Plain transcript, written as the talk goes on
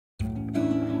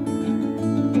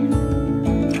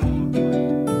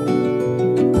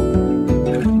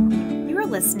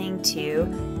listening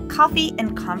to Coffee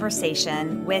and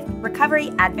Conversation with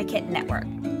Recovery Advocate Network,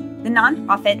 the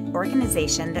nonprofit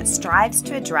organization that strives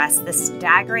to address the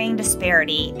staggering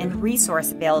disparity in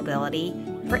resource availability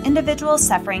for individuals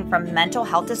suffering from mental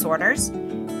health disorders,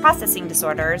 processing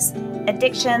disorders,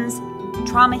 addictions,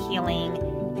 trauma healing,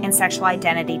 and sexual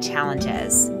identity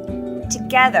challenges.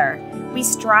 Together, we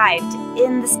strive to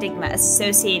end the stigma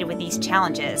associated with these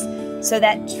challenges so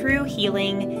that true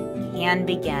healing can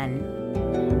begin.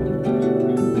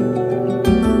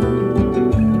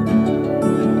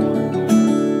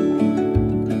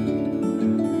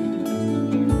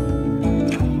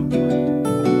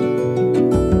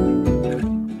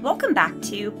 Welcome back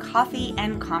to Coffee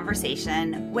and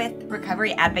Conversation with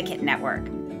Recovery Advocate Network.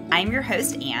 I'm your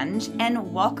host, Ange,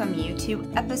 and welcome you to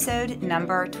episode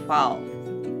number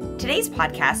 12. Today's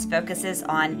podcast focuses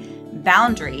on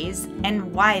boundaries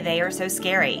and why they are so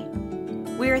scary.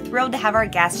 We are thrilled to have our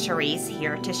guest, Charisse,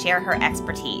 here to share her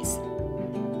expertise.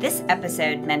 This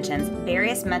episode mentions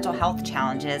various mental health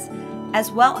challenges as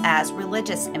well as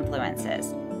religious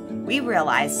influences. We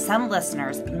realize some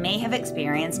listeners may have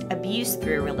experienced abuse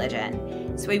through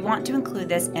religion, so we want to include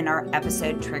this in our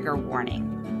episode trigger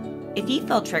warning. If you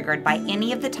feel triggered by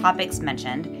any of the topics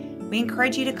mentioned, we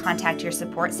encourage you to contact your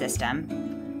support system,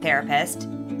 therapist,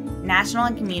 national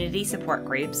and community support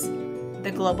groups,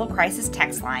 the Global Crisis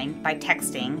Text Line by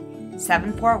texting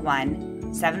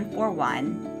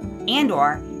 741-741,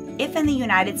 and/or, if in the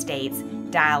United States,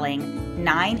 dialing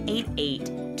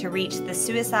 988 to reach the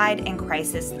Suicide and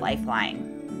Crisis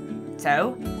Lifeline.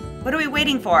 So, what are we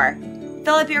waiting for?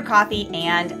 Fill up your coffee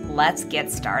and let's get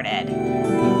started.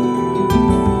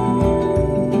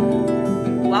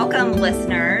 Welcome,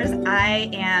 listeners. I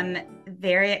am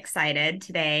very excited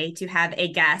today to have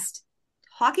a guest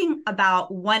talking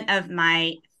about one of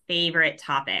my favorite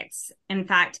topics. In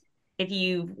fact, if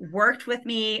you've worked with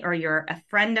me or you're a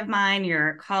friend of mine, you're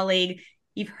a colleague,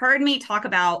 you've heard me talk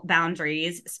about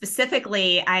boundaries.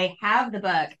 Specifically, I have the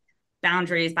book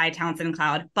Boundaries by Townsend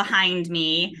Cloud behind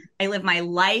me. I live my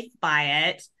life by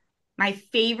it. My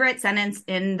favorite sentence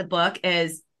in the book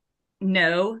is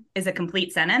 "No is a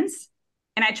complete sentence."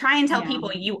 And I try and tell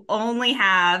people you only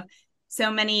have so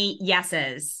many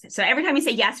yeses. So every time you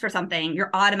say yes for something, you're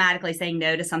automatically saying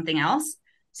no to something else.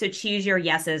 So choose your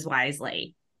yeses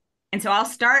wisely. And so I'll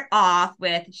start off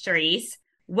with Charisse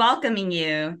welcoming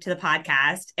you to the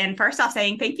podcast. And first off,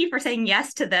 saying thank you for saying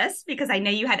yes to this, because I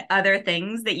know you had other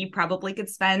things that you probably could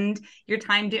spend your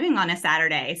time doing on a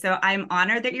Saturday. So I'm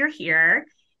honored that you're here.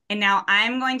 And now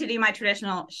I'm going to do my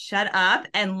traditional shut up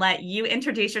and let you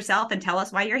introduce yourself and tell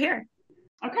us why you're here.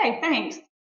 Okay, thanks.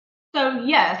 So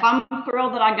yes, I'm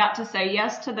thrilled that I got to say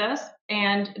yes to this.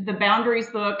 And the Boundaries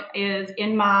book is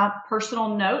in my personal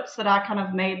notes that I kind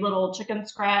of made little chicken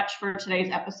scratch for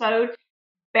today's episode.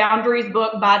 Boundaries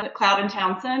book by Cloud and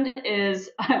Townsend is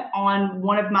on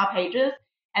one of my pages.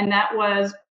 And that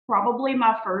was probably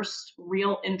my first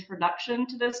real introduction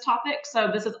to this topic. So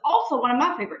this is also one of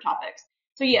my favorite topics.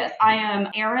 So yes, I am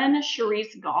Erin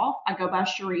Charisse Gough. I go by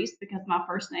Charisse because my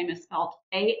first name is spelled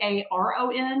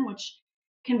Aaron, which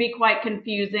can be quite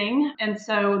confusing. And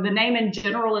so the name in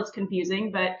general is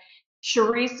confusing, but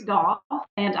Charisse Gough,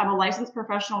 and I'm a licensed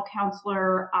professional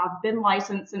counselor. I've been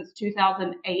licensed since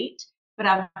 2008, but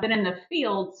I've been in the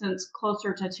field since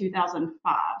closer to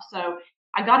 2005. So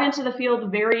I got into the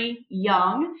field very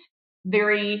young,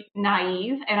 very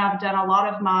naive, and I've done a lot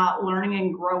of my learning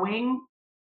and growing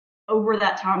over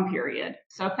that time period.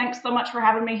 So thanks so much for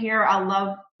having me here. I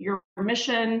love your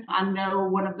mission. I know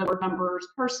one of the board members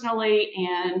personally,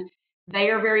 and they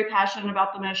are very passionate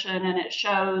about the mission, and it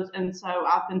shows. And so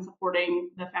I've been supporting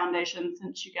the foundation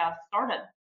since you guys started.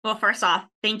 Well, first off,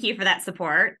 thank you for that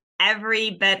support.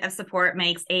 Every bit of support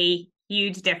makes a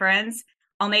huge difference.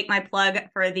 I'll make my plug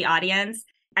for the audience.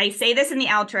 I say this in the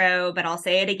outro, but I'll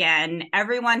say it again.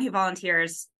 Everyone who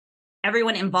volunteers,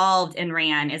 everyone involved in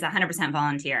RAN is 100%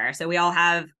 volunteer. So we all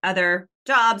have other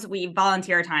jobs, we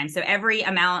volunteer time. So every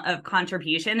amount of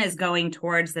contribution is going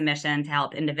towards the mission to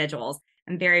help individuals.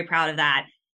 I'm very proud of that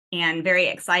and very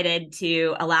excited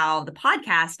to allow the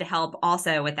podcast to help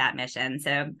also with that mission.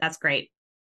 So that's great.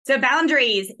 So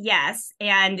boundaries, yes.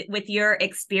 And with your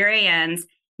experience,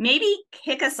 maybe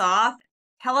kick us off.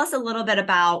 Tell us a little bit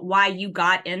about why you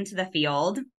got into the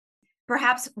field.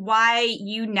 Perhaps why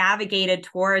you navigated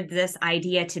toward this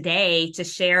idea today to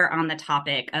share on the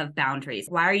topic of boundaries.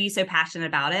 Why are you so passionate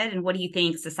about it? And what do you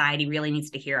think society really needs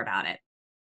to hear about it?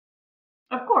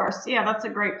 Of course. Yeah, that's a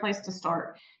great place to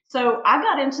start. So I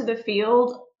got into the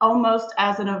field almost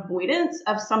as an avoidance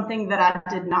of something that I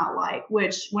did not like,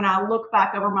 which when I look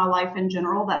back over my life in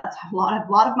general, that's a lot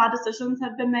of my decisions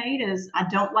have been made is I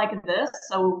don't like this,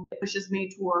 so it pushes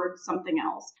me towards something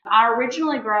else. I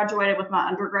originally graduated with my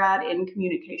undergrad in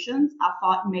communications. I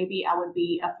thought maybe I would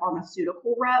be a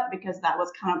pharmaceutical rep because that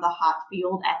was kind of the hot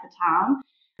field at the time.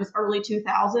 It was early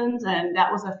 2000s, and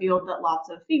that was a field that lots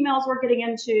of females were getting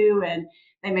into, and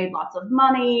they made lots of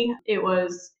money. It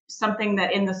was something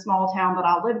that in the small town that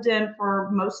I lived in for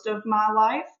most of my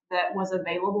life that was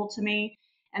available to me.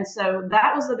 And so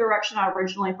that was the direction I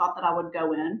originally thought that I would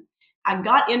go in. I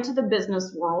got into the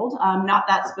business world, not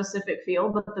that specific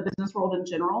field, but the business world in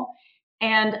general.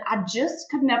 And I just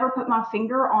could never put my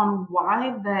finger on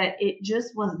why that it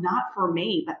just was not for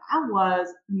me, but I was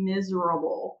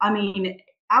miserable. I mean,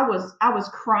 I was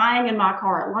crying in my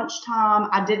car at lunchtime.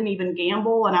 I didn't even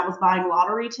gamble, and I was buying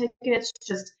lottery tickets,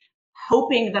 just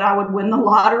hoping that I would win the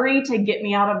lottery to get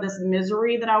me out of this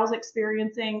misery that I was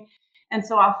experiencing. And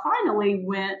so I finally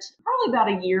went, probably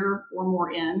about a year or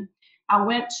more in, I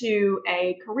went to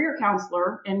a career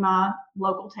counselor in my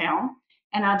local town,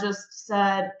 and I just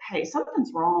said, "Hey,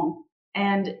 something's wrong."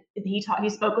 And he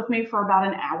spoke with me for about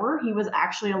an hour. He was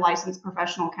actually a licensed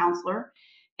professional counselor.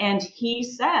 And he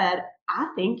said, "I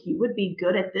think you would be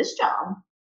good at this job."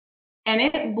 And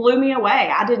it blew me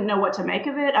away. I didn't know what to make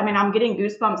of it. I mean, I'm getting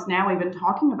goosebumps now even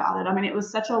talking about it. I mean, it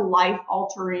was such a life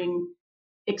altering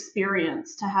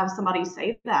experience to have somebody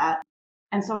say that.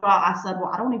 And so I said, well,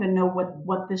 I don't even know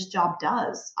what this job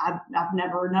does. I've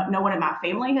never, no one in my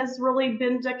family has really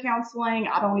been to counseling.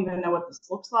 I don't even know what this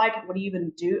looks like. What do you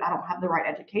even do? I don't have the right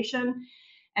education.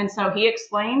 And so he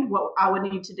explained what I would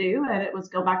need to do, and it was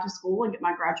go back to school and get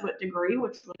my graduate degree,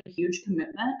 which was a huge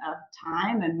commitment of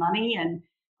time and money and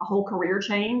a whole career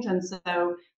change. And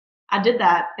so I did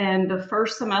that. And the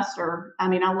first semester, I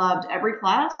mean, I loved every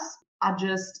class. I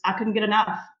couldn't get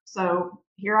enough. So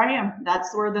here I am.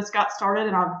 That's where this got started.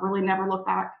 And I've really never looked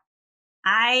back.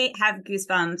 I have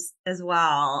goosebumps as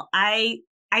well. I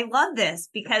love this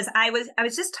because I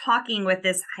was just talking with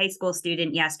this high school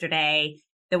student yesterday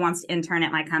that wants to intern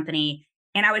at my company.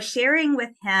 And I was sharing with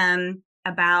him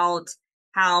about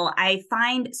how I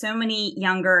find so many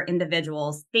younger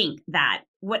individuals think that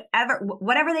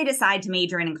whatever they decide to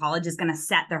major in college is going to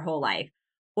set their whole life,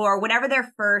 or whatever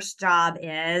their first job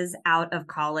is out of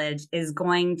college is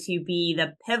going to be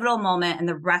the pivotal moment, and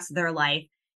the rest of their life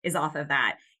is off of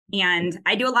that. And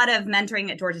I do a lot of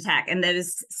mentoring at Georgia Tech, and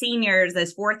those seniors,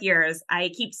 those fourth years, I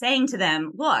keep saying to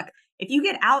them, look, if you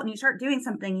get out and you start doing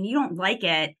something and you don't like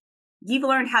it, you've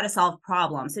learned how to solve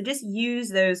problems. So just use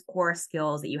those core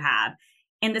skills that you have.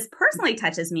 And this personally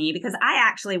touches me because I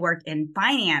actually worked in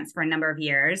finance for a number of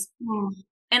years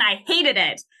and I hated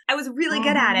it. I was really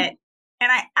good at it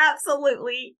and I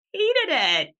absolutely hated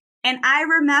it. And I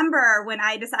remember when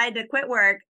I decided to quit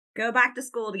work, go back to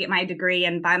school to get my degree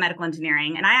in biomedical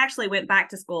engineering. And I actually went back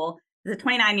to school as a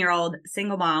 29-year-old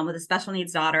single mom with a special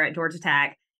needs daughter at Georgia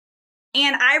Tech.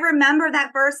 And I remember that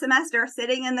first semester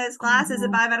sitting in those classes of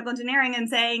biomedical engineering and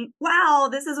saying, wow,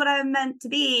 this is what I'm meant to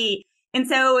be. And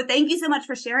so thank you so much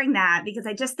for sharing that, because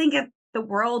I just think if the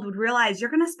world would realize you're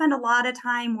going to spend a lot of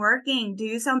time working,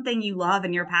 do something you love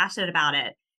and you're passionate about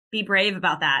it. Be brave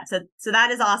about that. So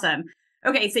that is awesome.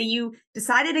 Okay, so you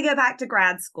decided to go back to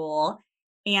grad school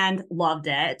and loved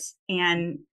it,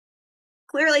 and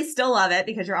clearly still love it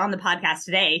because you're on the podcast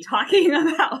today talking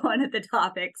about one of the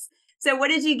topics. So what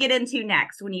did you get into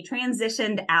next when you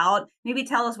transitioned out? Maybe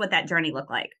tell us what that journey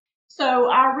looked like. So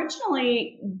I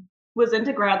originally was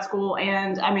into grad school,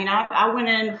 and I mean, I went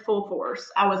in full force.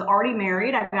 I was already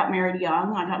married. I got married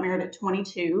young. I got married at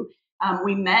 22.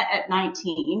 We met at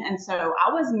 19. And so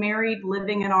I was married,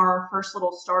 living in our first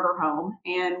little starter home,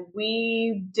 and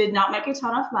we did not make a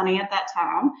ton of money at that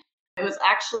time. It was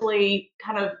actually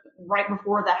kind of right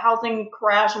before the housing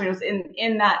crash. I mean, it was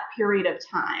in that period of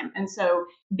time. And so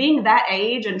being that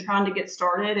age and trying to get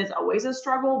started is always a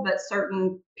struggle, but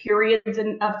certain periods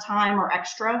of time are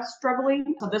extra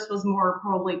struggling. So this was more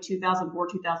probably 2004,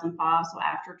 2005. So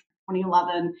after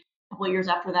 2011, a couple of years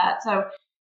after that. So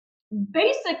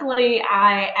basically,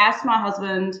 I asked my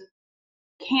husband,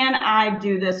 can I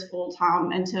do this full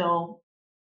time until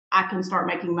I can start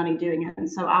making money doing it?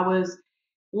 And so I was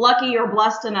lucky or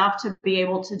blessed enough to be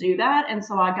able to do that. And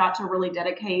so I got to really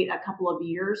dedicate a couple of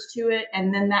years to it.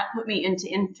 And then that put me into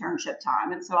internship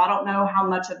time. And so I don't know how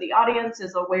much of the audience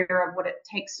is aware of what it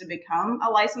takes to become a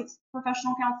licensed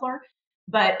professional counselor,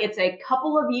 but it's a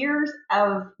couple of years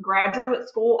of graduate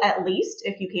school, at least,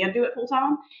 if you can do it full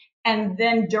time. And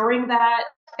then during that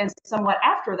and somewhat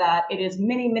after that, it is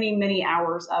many, many, many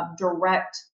hours of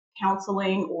direct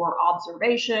counseling or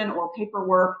observation or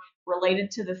paperwork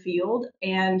related to the field.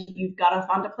 And you've got to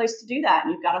find a place to do that.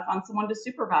 And you've got to find someone to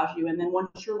supervise you. And then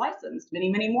once you're licensed, many,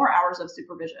 many more hours of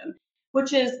supervision,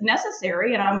 which is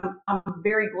necessary. And I'm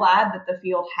very glad that the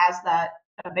field has that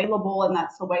available, and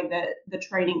that's the way that the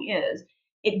training is.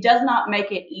 It does not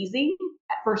make it easy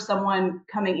for someone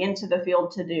coming into the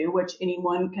field to do, which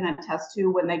anyone can attest to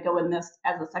when they go in this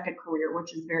as a second career,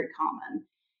 which is very common.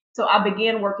 So I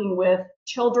began working with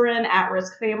children,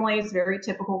 at-risk families, very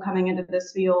typical coming into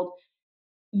this field.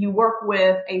 You work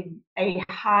with a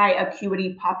high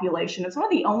acuity population. It's one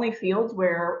of the only fields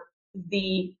where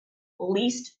the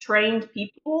least trained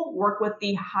people work with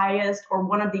the highest or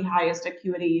one of the highest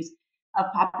acuities of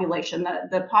population.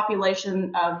 The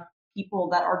population of people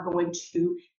that are going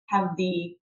to have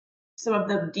some of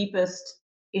the deepest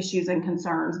issues and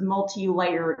concerns,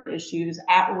 multi-layered issues,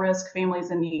 at-risk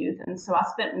families and youth. And so I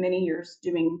spent many years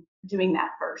doing that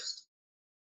first.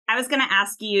 I was going to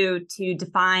ask you to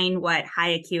define what high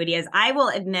acuity is. I will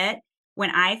admit, when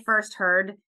I first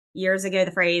heard years ago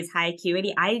the phrase high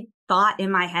acuity, I thought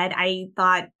in my head,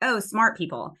 oh, smart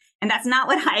people. And that's not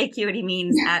what high acuity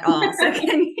means at all. So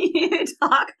can you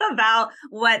talk about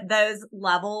what those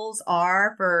levels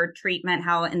are for treatment,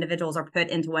 how individuals are put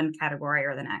into one category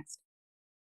or the next?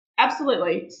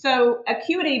 Absolutely. So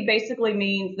acuity basically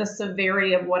means the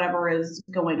severity of whatever is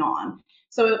going on.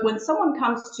 So when someone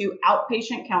comes to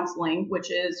outpatient counseling,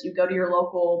 which is you go to your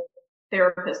local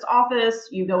therapist office,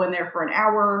 you go in there for an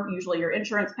hour, usually your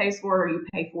insurance pays for it, or you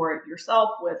pay for it yourself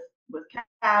with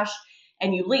cash,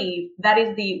 and you leave, that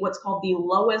is what's called the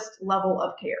lowest level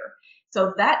of care.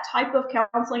 So that type of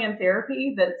counseling and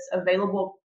therapy that's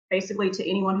available basically to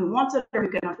anyone who wants it or who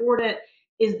can afford it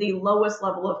is the lowest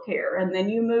level of care. And then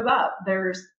you move up.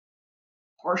 There's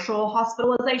partial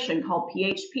hospitalization called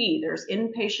PHP. There's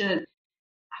inpatient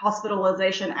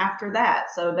hospitalization after that.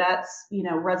 So that's,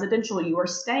 residential, you are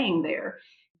staying there.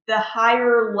 The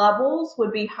higher levels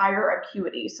would be higher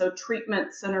acuity. So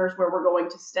treatment centers where we're going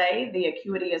to stay, the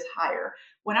acuity is higher.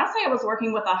 When I say I was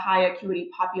working with a high acuity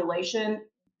population,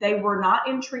 they were not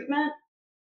in treatment,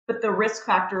 but the risk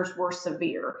factors were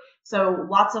severe. So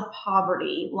lots of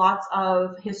poverty, lots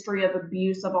of history of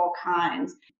abuse of all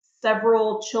kinds,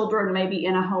 several children maybe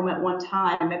in a home at one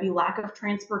time, maybe lack of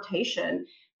transportation.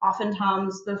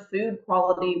 Oftentimes the food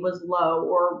quality was low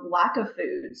or lack of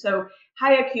food. So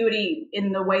high acuity,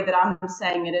 in the way that I'm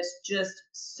saying it, is just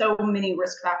so many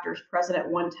risk factors present at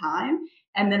one time.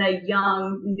 And then a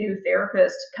young new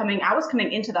therapist I was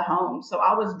coming into the home. So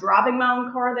I was driving my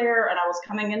own car there, and I was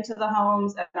coming into the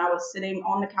homes, and I was sitting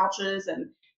on the couches, and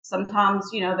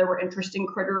sometimes, there were interesting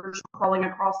critters crawling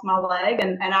across my leg,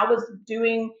 and I was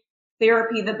doing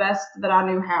therapy the best that I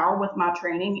knew how with my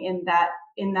training in that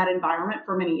environment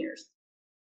for many years.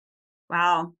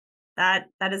 Wow. That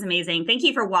is amazing. Thank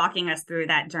you for walking us through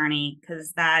that journey,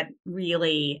 because that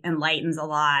really enlightens a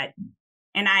lot.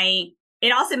 And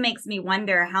it also makes me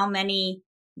wonder how many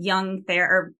young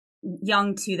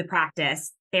to the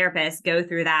practice therapists go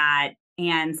through that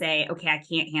and say, okay, I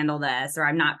can't handle this, or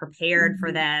I'm not prepared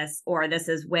for this, or this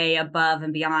is way above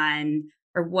and beyond,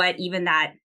 or what even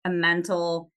that a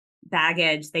mental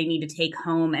baggage they need to take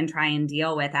home and try and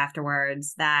deal with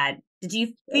afterwards. Did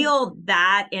you feel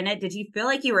that in it? Did you feel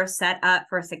like you were set up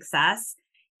for success?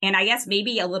 And I guess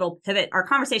maybe a little pivot, our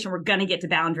conversation, we're going to get to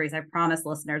boundaries. I promise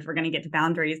listeners, we're going to get to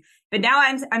boundaries. But now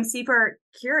I'm super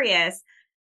curious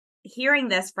hearing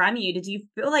this from you. Did you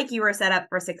feel like you were set up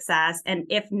for success? And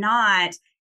if not,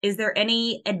 is there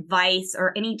any advice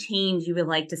or any change you would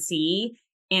like to see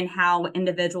in how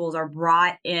individuals are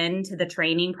brought into the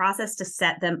training process to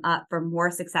set them up for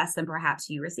more success than perhaps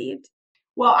you received?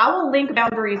 Well, I will link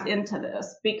boundaries into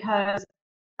this, because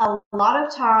a lot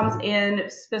of times in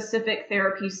specific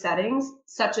therapy settings,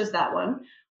 such as that one,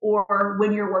 or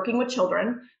when you're working with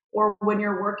children, or when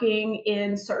you're working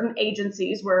in certain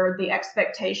agencies where the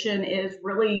expectation is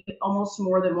really almost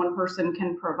more than one person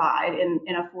can provide in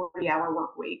a 40-hour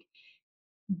work week,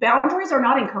 boundaries are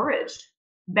not encouraged.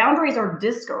 Boundaries are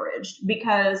discouraged,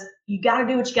 because you got to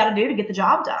do what you got to do to get the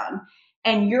job done.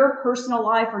 And your personal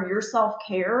life or your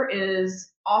self-care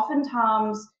is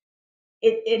oftentimes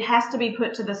it has to be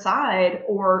put to the side,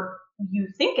 or you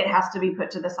think it has to be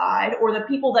put to the side, or the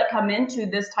people that come into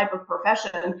this type of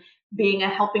profession, being a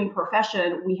helping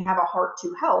profession, we have a heart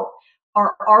to help,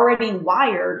 are already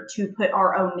wired to put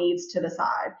our own needs to the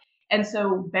side. And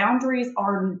so boundaries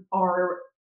are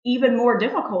even more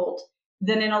difficult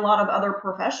than in a lot of other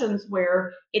professions,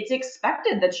 where it's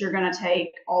expected that you're going to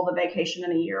take all the vacation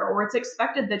in a year, or it's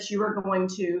expected that you are going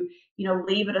to,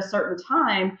 leave at a certain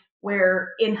time, where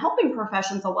in helping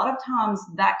professions, a lot of times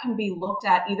that can be looked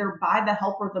at either by the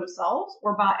helper themselves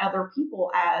or by other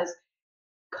people as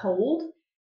cold,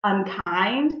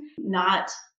 unkind,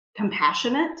 not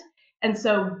compassionate. And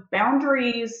so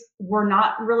boundaries were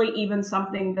not really even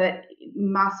something that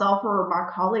myself or my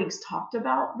colleagues talked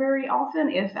about very often,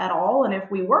 if at all. And if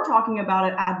we were talking about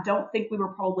it, I don't think we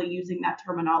were probably using that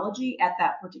terminology at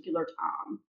that particular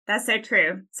time. That's so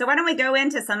true. So why don't we go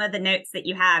into some of the notes that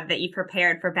you have that you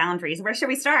prepared for boundaries? Where should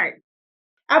we start?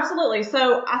 Absolutely.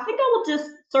 So I think I will just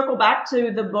circle back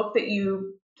to the book that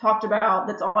you talked about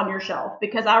that's on your shelf,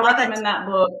 because I recommend that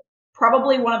book,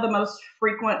 probably one of the most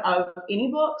frequent of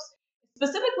any books,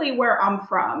 specifically where I'm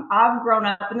from. I've grown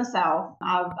up in the South.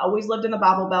 I've always lived in the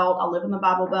Bible Belt. I live in the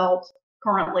Bible Belt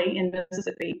currently in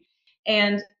Mississippi.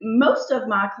 And most of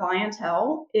my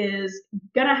clientele is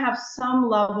going to have some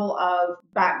level of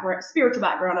background, spiritual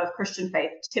background of Christian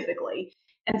faith, typically.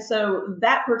 And so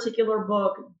that particular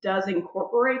book does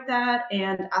incorporate that.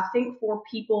 And I think for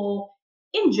people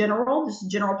in general, just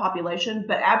general population,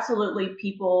 but absolutely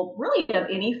people really of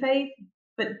any faith,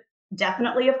 but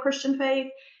definitely of Christian faith,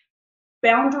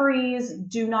 boundaries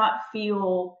do not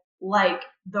feel like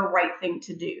the right thing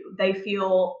to do. They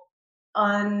feel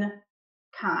unkind.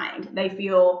 They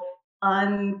feel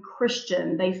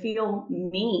unchristian. They feel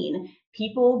mean.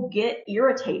 People get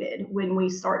irritated when we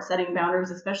start setting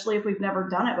boundaries, especially if we've never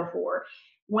done it before.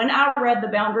 When I read the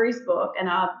Boundaries book, and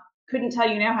I couldn't tell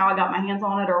you now how I got my hands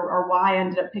on it or why I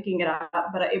ended up picking it up,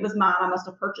 but it was mine. I must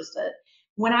have purchased it.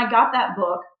 When I got that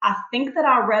book, I think that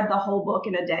I read the whole book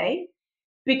in a day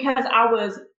because I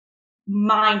was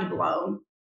mind blown.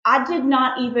 I did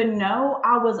not even know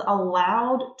I was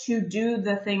allowed to do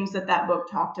the things that that book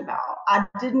talked about. I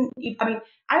can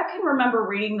remember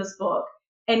reading this book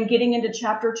and getting into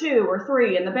chapter 2 or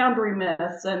 3 and the boundary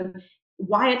myths and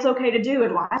why it's okay to do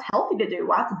and why it's healthy to do,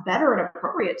 why it's better and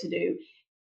appropriate to do.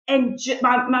 And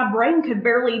my brain could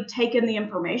barely take in the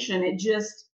information. It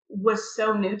just was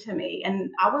so new to me. And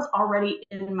I was already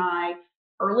in my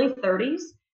early 30s.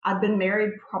 I'd been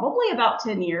married probably about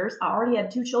 10 years. I already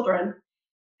had 2 children.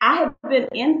 I had been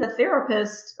in the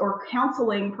therapist or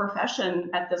counseling profession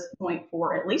at this point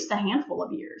for at least a handful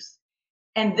of years.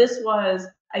 And this was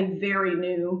a very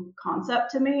new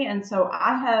concept to me. And so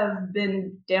I have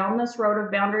been down this road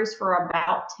of boundaries for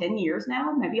about 10 years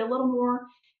now, maybe a little more.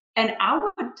 And I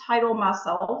would title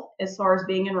myself, as far as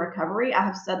being in recovery, I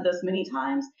have said this many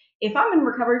times, if I'm in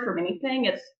recovery from anything,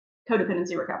 it's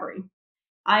codependency recovery.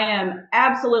 I am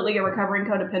absolutely a recovering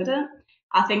codependent.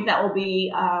 I think that will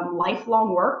be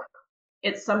lifelong work.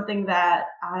 It's something that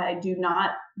I do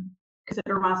not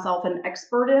consider myself an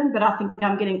expert in, but I think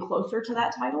I'm getting closer to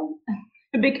that title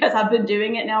because I've been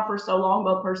doing it now for so long,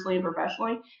 both personally and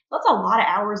professionally. That's a lot of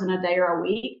hours in a day or a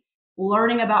week,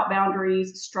 learning about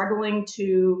boundaries, struggling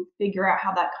to figure out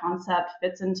how that concept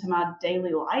fits into my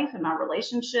daily life and my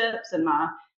relationships and my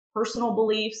personal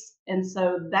beliefs. And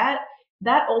so that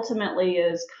ultimately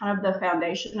is kind of the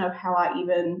foundation of how I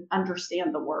even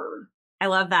understand the word. I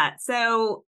love that.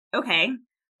 So, okay.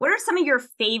 What are some of your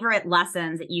favorite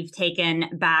lessons that you've taken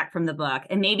back from the book?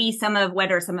 And maybe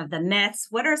what are some of the myths?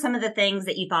 What are some of the things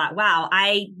that you thought, wow,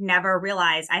 I never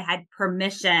realized I had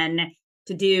permission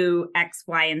to do X,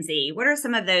 Y, and Z? What are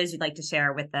some of those you'd like to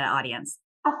share with the audience?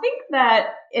 I think that,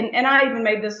 and I even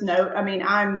made this note,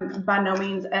 I'm by no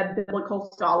means a biblical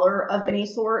scholar of any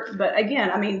sort, but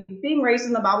again, being raised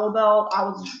in the Bible Belt, I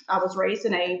was raised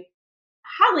in a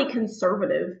highly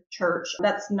conservative church.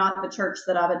 That's not the church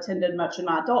that I've attended much in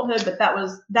my adulthood, but that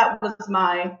was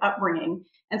my upbringing.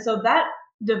 And so that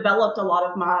developed a lot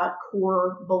of my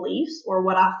core beliefs or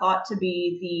what I thought to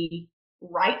be the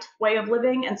right way of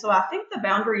living. And so I think the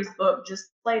Boundaries book just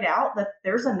laid out that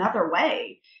there's another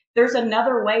way. There's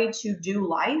another way to do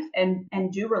life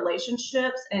and do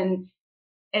relationships and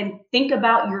think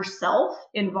about yourself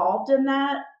involved in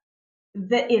that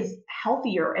is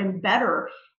healthier and better.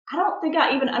 I don't think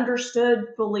I even understood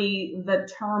fully the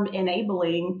term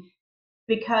enabling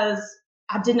because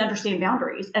I didn't understand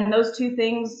boundaries. And those two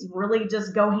things really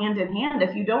just go hand in hand.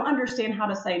 If you don't understand how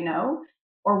to say no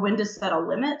or when to set a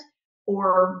limit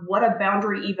or what a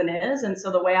boundary even is. And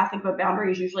so the way I think of a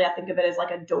boundary is usually I think of it as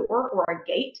like a door or a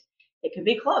gate. It can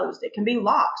be closed. It can be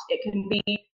locked. It can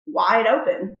be wide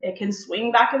open. It can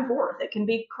swing back and forth. It can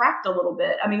be cracked a little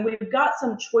bit. We've got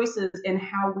some choices in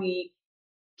how we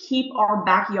keep our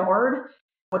backyard,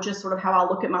 which is sort of how I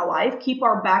look at my life, keep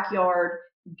our backyard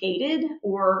gated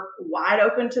or wide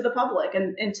open to the public.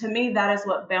 And to me, that is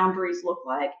what boundaries look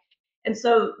like. And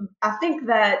so I think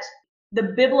that the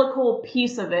biblical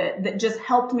piece of it that just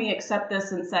helped me accept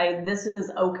this and say, this is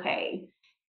okay,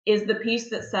 is the piece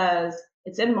that says,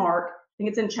 It's in Mark. I think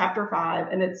it's in chapter 5,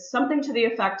 and it's something to the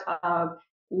effect of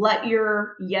let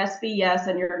your yes be yes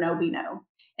and your no be no.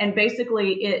 And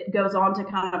basically, it goes on to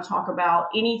kind of talk about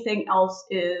anything else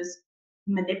is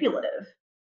manipulative.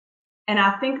 And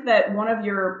I think that one of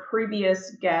your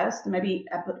previous guests, maybe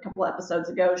a couple of episodes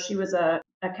ago, she was a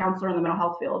counselor in the mental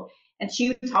health field, and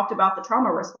she talked about the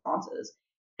trauma responses.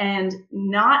 And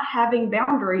not having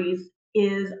boundaries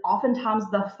is oftentimes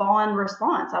the fawn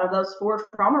response. Out of those 4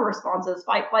 trauma responses,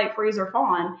 fight, flight, freeze, or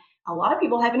fawn, a lot of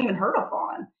people haven't even heard of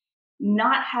fawn.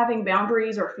 Not having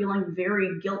boundaries or feeling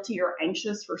very guilty or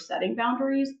anxious for setting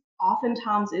boundaries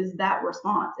oftentimes is that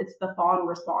response. It's the fawn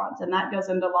response. And that goes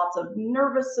into lots of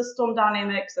nervous system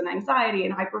dynamics and anxiety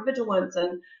and hypervigilance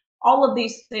and all of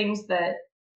these things that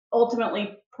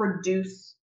ultimately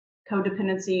produce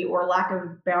codependency or lack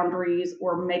of boundaries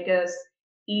or make us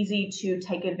easy to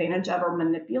take advantage of or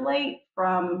manipulate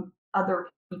from other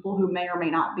people who may or may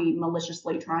not be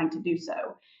maliciously trying to do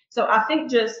so. So I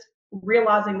think just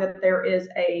realizing that there is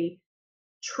a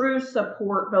true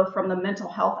support both from the mental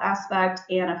health aspect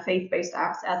and a faith-based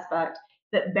aspect,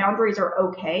 that boundaries are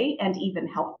okay and even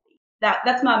healthy.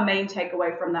 That's my main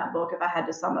takeaway from that book if I had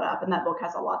to sum it up, and that book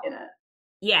has a lot in it.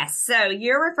 Yes. So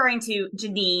you're referring to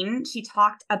Janine. She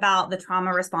talked about the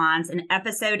trauma response in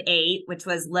episode 8, which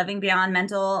was living beyond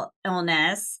mental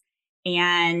illness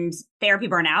and therapy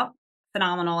burnout.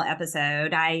 Phenomenal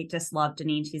episode. I just love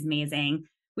Janine. She's amazing.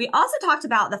 We also talked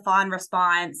about the fawn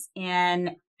response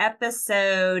in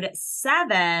episode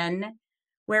 7,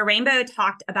 where Rainbow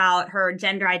talked about her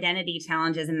gender identity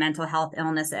challenges and mental health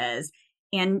illnesses.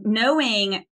 And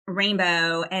knowing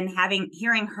Rainbow and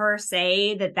hearing her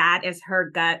say that is her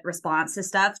gut response to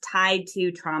stuff tied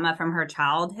to trauma from her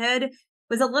childhood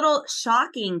was a little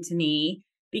shocking to me,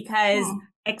 because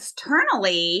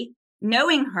externally,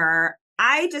 knowing her,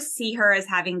 I just see her as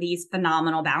having these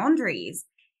phenomenal boundaries.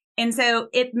 And so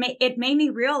it made me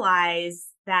realize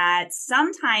that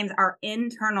sometimes our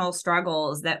internal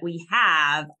struggles that we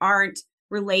have aren't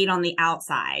relayed on the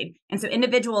outside. And so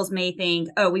individuals may think,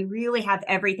 oh, we really have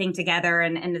everything together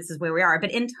and this is where we are.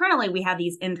 But internally, we have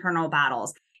these internal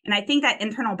battles. And I think that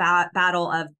internal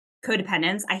battle of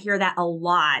codependence, I hear that a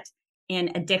lot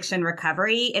in addiction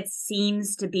recovery. It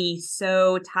seems to be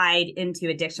so tied into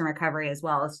addiction recovery as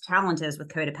well as challenges with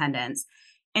codependence.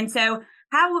 And so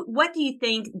what do you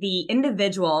think the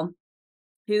individual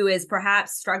who is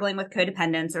perhaps struggling with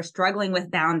codependence or struggling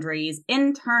with boundaries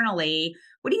internally,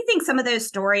 what do you think some of those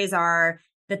stories are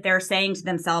that they're saying to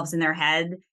themselves in their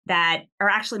head that are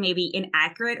actually maybe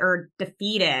inaccurate or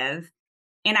defeative?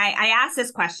 And I ask this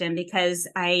question because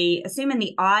I assume in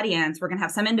the audience, we're going to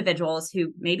have some individuals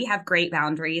who maybe have great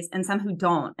boundaries and some who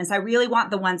don't. And so I really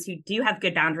want the ones who do have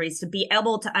good boundaries to be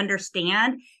able to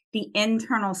understand the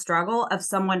internal struggle of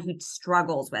someone who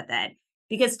struggles with it.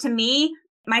 Because to me,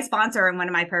 my sponsor in one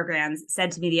of my programs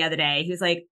said to me the other day, he was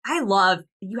like, I love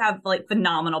you have like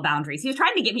phenomenal boundaries. He was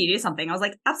trying to get me to do something. I was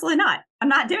like, absolutely not. I'm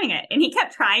not doing it. And he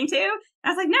kept trying to. I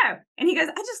was like, no. And he goes,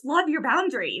 I just love your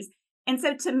boundaries. And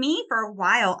so to me, for a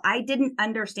while, I didn't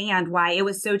understand why it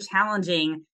was so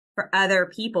challenging for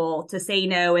other people to say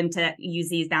no and to use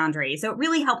these boundaries. So it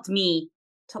really helped me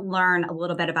to learn a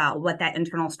little bit about what that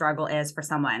internal struggle is for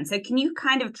someone. So can you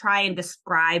kind of try and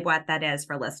describe what that is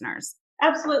for listeners?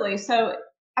 Absolutely. So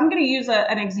I'm going to use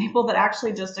an example that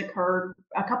actually just occurred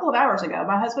a couple of hours ago.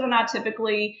 My husband and I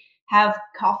typically have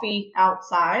coffee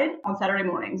outside on Saturday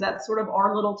mornings. That's sort of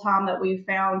our little time that we've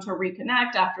found to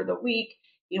reconnect after the week.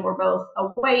 You know, we're both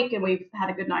awake and we've had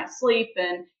a good night's sleep.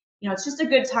 And, you know, it's just a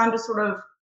good time to sort of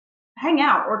hang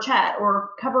out or chat or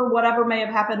cover whatever may have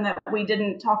happened that we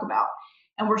didn't talk about.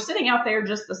 And we're sitting out there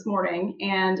just this morning,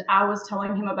 and I was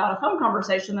telling him about a phone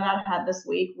conversation that I'd had this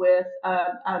week with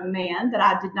a man that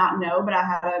I did not know, but I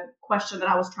had a question that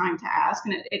I was trying to ask,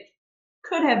 and it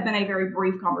could have been a very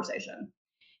brief conversation.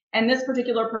 And this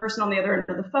particular person on the other end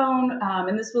of the phone,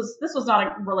 and this was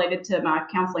not related to my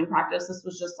counseling practice. This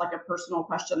was just like a personal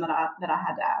question that I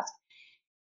had to ask.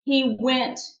 He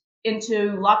went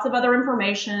into lots of other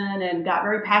information and got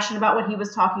very passionate about what he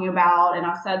was talking about. And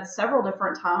I said several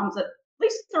different times, at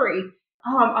least 3,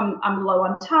 I'm low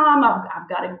on time. I've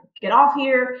got to get off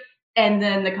here. And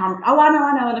then I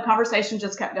know. And the conversation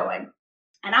just kept going.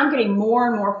 And I'm getting more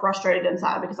and more frustrated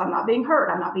inside because I'm not being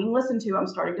heard. I'm not being listened to. I'm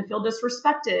starting to feel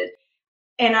disrespected.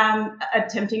 And I'm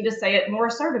attempting to say it more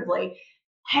assertively.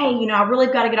 Hey, I really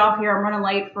got to get off here. I'm running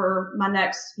late for my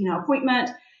next,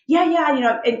 appointment. Yeah,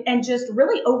 and just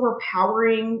really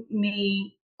overpowering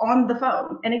me on the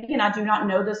phone. And again, I do not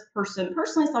know this person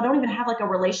personally, so I don't even have like a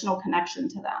relational connection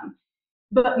to them.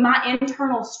 But my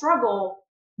internal struggle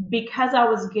because I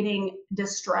was getting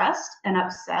distressed and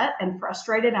upset and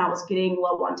frustrated, and I was getting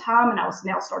low on time, and I was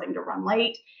now starting to run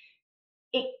late,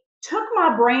 it took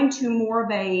my brain to more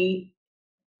of a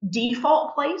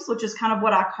default place, which is kind of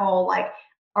what I call like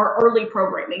our early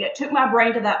programming. It took my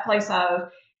brain to that place of,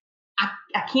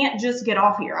 I can't just get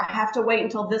off here. I have to wait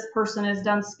until this person is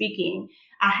done speaking.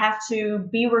 I have to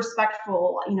be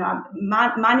respectful.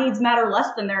 My needs matter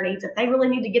less than their needs. If they really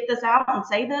need to get this out and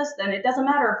say this, then it doesn't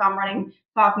matter if I'm running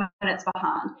 5 minutes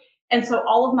behind. And so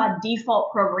all of my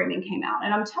default programming came out.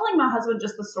 And I'm telling my husband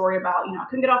just the story about, I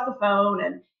couldn't get off the phone,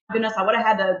 and goodness, I would have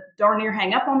had to darn near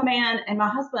hang up on the man. And my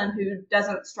husband, who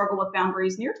doesn't struggle with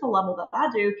boundaries near to the level that I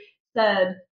do,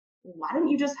 said, why didn't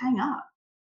you just hang up?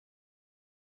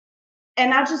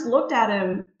 And I just looked at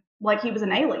him like he was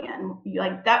an alien.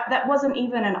 Like that wasn't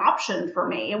even an option for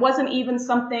me. It wasn't even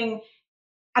something.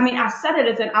 I mean, I said it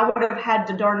as in I would have had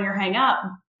to darn near hang up,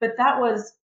 but that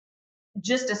was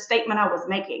just a statement I was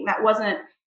making. That wasn't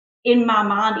in my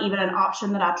mind even an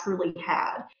option that I truly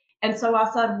had. And so I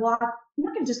said, well, I'm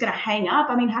not just going to hang up.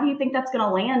 I mean, how do you think that's going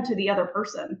to land to the other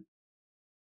person?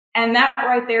 And that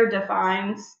right there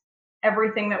defines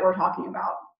everything that we're talking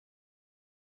about.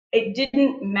 It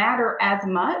didn't matter as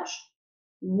much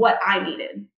what I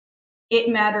needed. It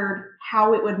mattered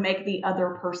how it would make the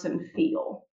other person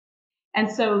feel. And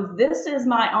so this is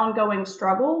my ongoing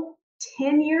struggle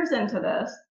 10 years into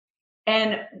this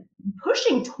and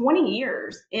pushing 20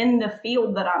 years in the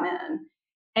field that I'm in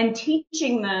and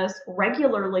teaching this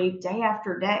regularly day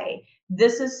after day.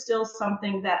 This is still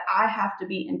something that I have to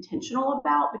be intentional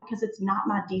about because it's not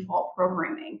my default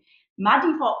programming. My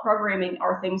default programming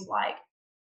are things like,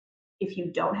 if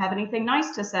you don't have anything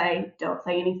nice to say, don't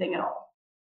say anything at all.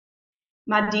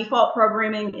 My default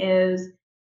programming is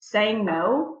saying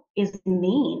no is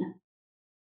mean.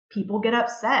 People get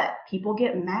upset. People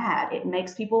get mad. It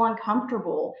makes people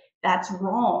uncomfortable. That's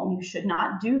wrong. You should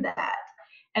not do that.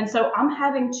 And so I'm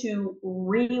having to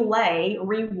rewire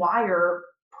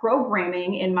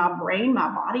programming in my brain,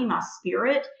 my body, my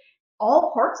spirit,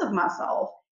 all parts of myself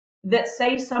that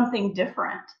say something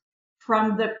different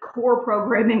from the core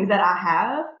programming that I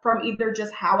have, from either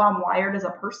just how I'm wired as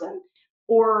a person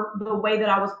or the way that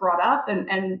I was brought up,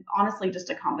 and honestly,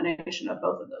 just a combination of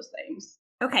both of those things.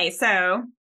 Okay, so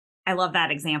I love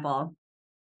that example.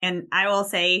 And I will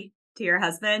say to your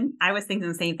husband, I was thinking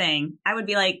the same thing. I would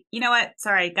be like, you know what?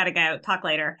 Sorry, gotta go. Talk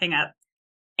later. Hang up.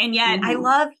 And yet I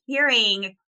love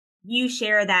hearing you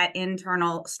share that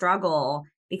internal struggle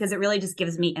because it really just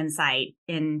gives me insight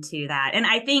into that. And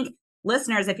I think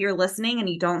listeners, if you're listening and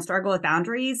you don't struggle with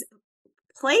boundaries,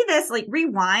 play this, like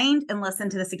rewind and listen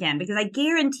to this again, because I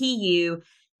guarantee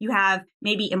you have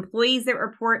maybe employees that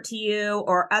report to you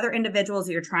or other individuals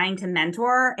that you're trying to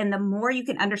mentor. And the more you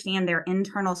can understand their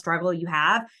internal struggle you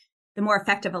have, the more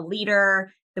effective a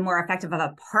leader, the more effective of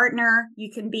a partner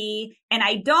you can be. And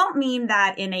I don't mean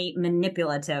that in a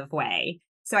manipulative way.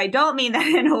 So I don't mean that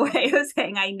in a way of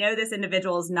saying, I know this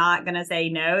individual is not going to say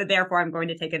no, therefore I'm going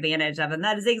to take advantage of them.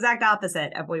 That is the exact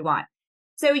opposite of what we want.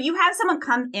 So you have someone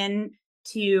come in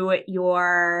to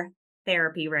your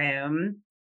therapy room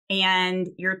and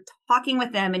you're talking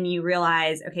with them and you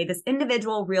realize, okay, this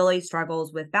individual really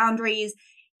struggles with boundaries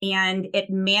and it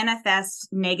manifests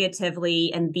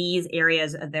negatively in these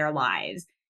areas of their lives.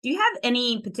 Do you have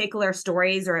any particular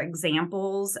stories or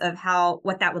examples of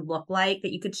what that would look like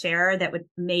that you could share that would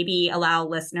maybe allow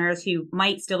listeners who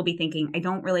might still be thinking, I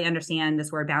don't really understand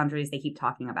this word boundaries they keep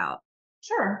talking about?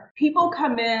 Sure. People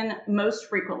come in most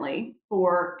frequently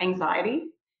for anxiety,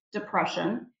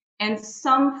 depression, and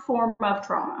some form of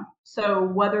trauma. So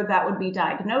whether that would be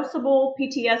diagnosable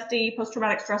PTSD,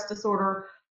 post-traumatic stress disorder,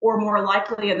 or more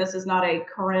likely, and this is not a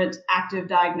current active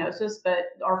diagnosis, but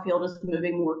our field is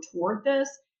moving more toward this,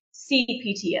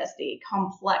 CPTSD,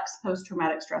 complex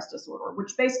post-traumatic stress disorder,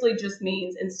 which basically just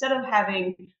means instead of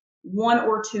having one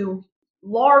or two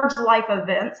large life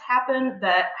events happen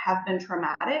that have been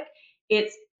traumatic,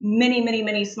 it's many, many,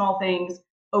 many small things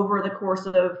over the course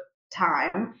of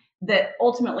time that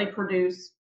ultimately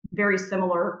produce very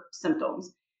similar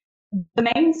symptoms. The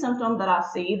main symptom that I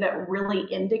see that really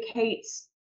indicates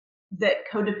that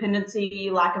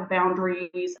codependency, lack of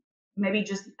boundaries, maybe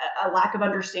just a lack of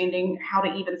understanding how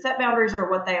to even set boundaries or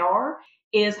what they are,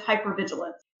 is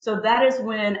hypervigilance. So that is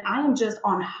when I am just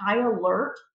on high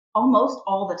alert almost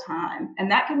all the time.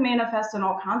 And that can manifest in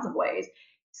all kinds of ways.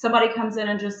 Somebody comes in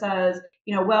and just says,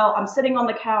 well, I'm sitting on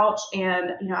the couch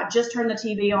and, I just turned the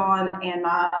TV on and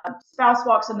my spouse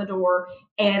walks in the door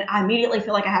and I immediately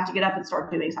feel like I have to get up and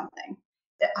start doing something.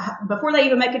 Before they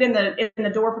even make it in the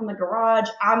door from the garage,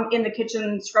 I'm in the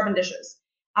kitchen scrubbing dishes.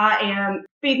 I am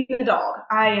feeding the dog.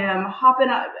 I am hopping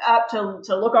up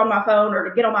to look on my phone or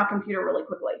to get on my computer really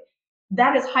quickly.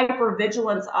 That is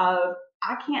hypervigilance of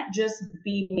I can't just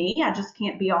be me. I just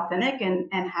can't be authentic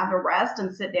and have a rest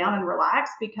and sit down and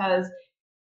relax because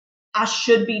I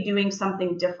should be doing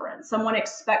something different. Someone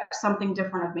expects something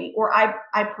different of me, or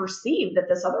I perceive that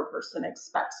this other person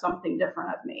expects something different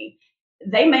of me.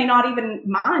 They may not even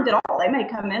mind at all. They may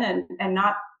come in and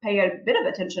not pay a bit of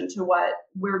attention to what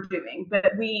we're doing,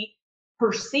 but we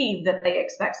perceive that they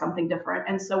expect something different.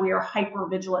 And so we are hyper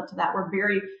vigilant to that. We're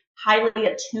very highly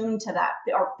attuned to that.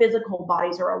 Our physical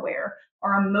bodies are aware.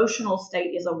 Our emotional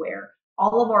state is aware.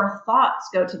 All of our thoughts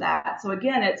go to that. So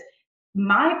again, it's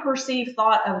my perceived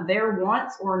thought of their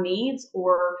wants or needs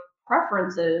or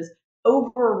preferences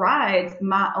overrides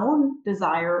my own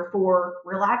desire for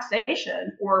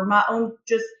relaxation or my own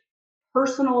just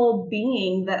personal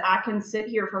being that I can sit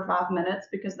here for 5 minutes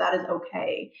because that is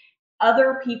okay.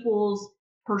 Other people's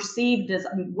perceived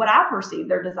what I perceive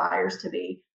their desires to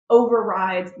be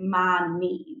overrides my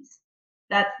needs.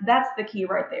 That's the key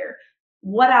right there.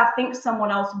 What I think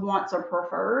someone else wants or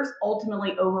prefers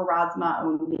ultimately overrides my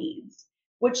own needs,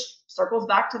 which circles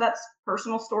back to that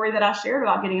personal story that I shared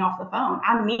about getting off the phone.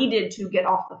 I needed to get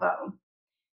off the phone.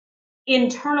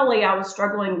 Internally, I was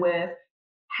struggling with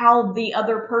how the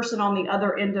other person on the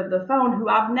other end of the phone, who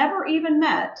I've never even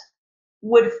met,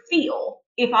 would feel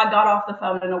if I got off the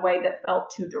phone in a way that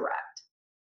felt too direct.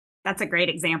 That's a great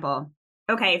example.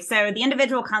 Okay, so the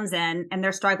individual comes in and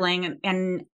they're struggling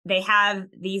and they have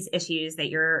these issues that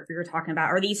you're talking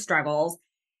about, or these struggles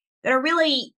that are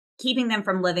really keeping them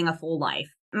from living a full life.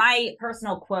 My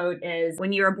personal quote is,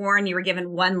 when you were born, you were given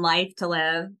one life to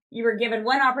live. You were given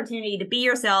one opportunity to be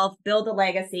yourself, build a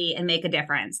legacy, and make a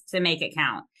difference. So make it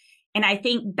count. And I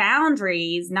think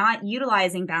boundaries, not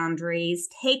utilizing boundaries,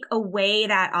 take away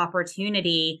that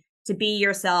opportunity to be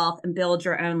yourself and build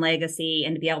your own legacy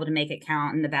and to be able to make it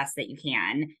count in the best that you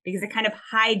can, because it kind of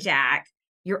hijack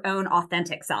your own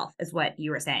authentic self, is what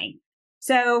you were saying.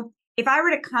 So if I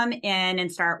were to come in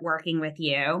and start working with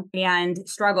you and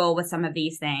struggle with some of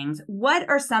these things, what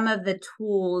are some of the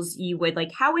tools you would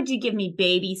like? How would you give me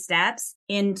baby steps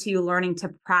into learning to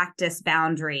practice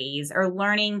boundaries or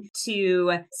learning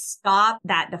to stop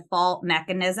that default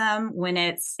mechanism when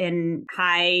it's in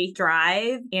high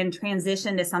drive and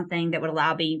transition to something that would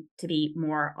allow me to be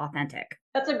more authentic?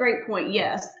 That's a great point.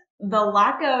 Yes. The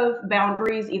lack of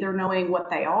boundaries, either knowing what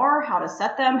they are, how to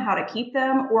set them, how to keep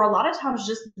them, or a lot of times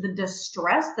just the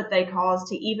distress that they cause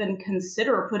to even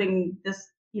consider putting this,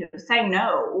 saying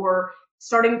no or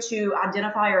starting to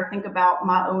identify or think about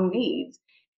my own needs.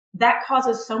 That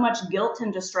causes so much guilt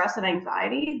and distress and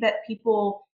anxiety that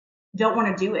people don't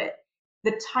want to do it.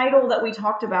 The title that we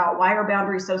talked about, Why Are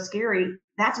Boundaries So Scary?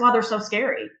 That's why they're so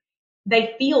scary.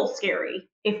 They feel scary.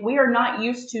 If we are not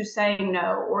used to saying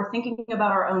no or thinking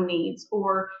about our own needs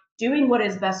or doing what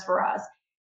is best for us,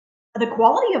 the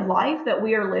quality of life that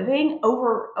we are living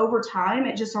over time,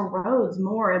 it just erodes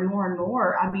more and more and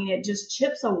more. I mean, it just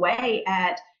chips away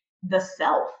at the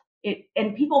self.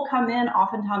 And people come in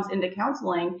oftentimes into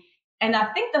counseling, and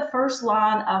I think the first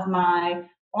line of my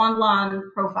online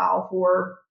profile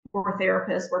for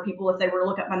therapists, where people, if they were to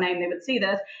look up my name, they would see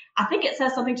this. I think it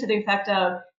says something to the effect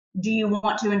of, do you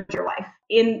want to enjoy your life?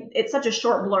 It's such a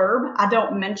short blurb. I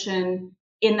don't mention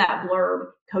in that blurb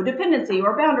co-dependency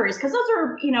or boundaries, because those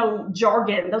are,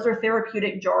 jargon. Those are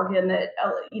therapeutic jargon that,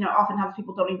 oftentimes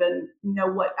people don't even know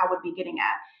what I would be getting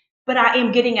at. But I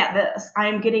am getting at this. I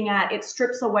am getting at, it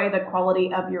strips away the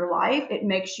quality of your life. It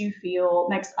makes me feel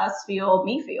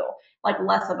like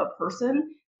less of a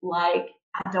person, like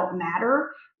I don't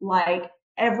matter, like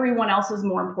everyone else is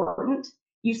more important.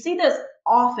 You see this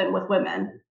often with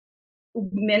women.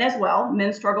 Men as well.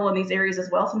 Men struggle in these areas as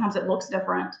well. Sometimes it looks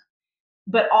different,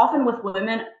 but often with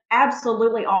women,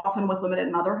 absolutely often with women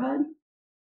in motherhood,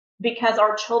 because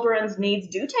our children's needs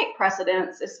do take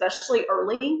precedence, especially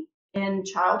early in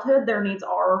childhood. Their needs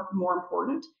are more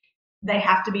important. They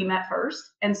have to be met first.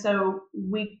 And so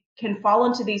we can fall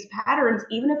into these patterns,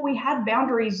 even if we had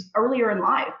boundaries earlier in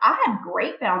life. I had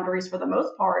great boundaries for the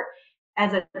most part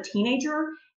as a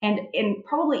teenager and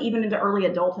probably even into early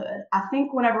adulthood. I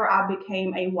think whenever I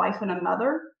became a wife and a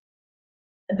mother,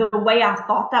 the way I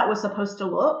thought that was supposed to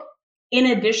look, in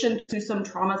addition to some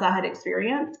traumas I had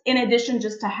experienced, in addition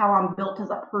just to how I'm built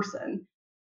as a person,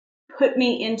 put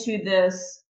me into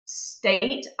this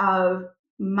state of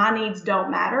my needs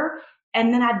don't matter.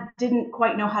 And then I didn't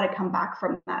quite know how to come back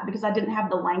from that because I didn't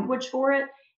have the language for it.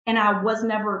 And I was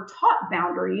never taught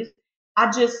boundaries.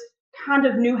 I just kind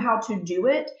of knew how to do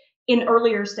it in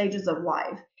earlier stages of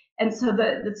life. And so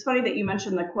it's funny that you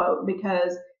mentioned the quote,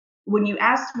 because when you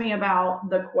asked me about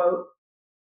the quote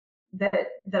that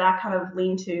I kind of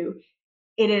lean to,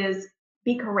 it is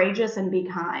be courageous and be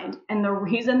kind. And the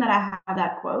reason that I have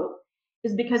that quote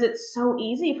is because it's so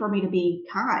easy for me to be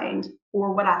kind,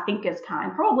 or what I think is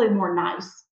kind, probably more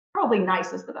nice. Probably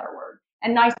nice is the better word.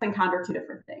 And nice and kind are two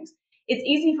different things. It's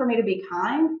easy for me to be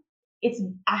kind.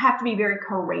 I have to be very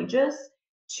courageous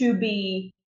to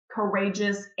be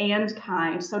courageous and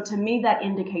kind. So to me, that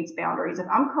indicates boundaries. If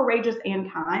I'm courageous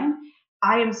and kind,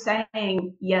 I am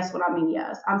saying yes when I mean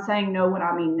yes. I'm saying no when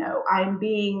I mean no. I am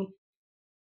being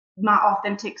my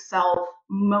authentic self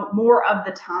more of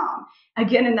the time.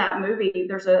 Again, in that movie,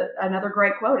 there's another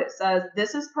great quote. It says,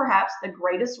 "This is perhaps the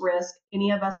greatest risk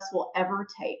any of us will ever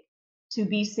take, to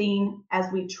be seen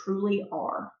as we truly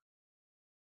are."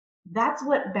 That's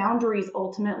what boundaries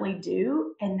ultimately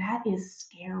do. And that is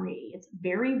scary. It's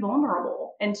very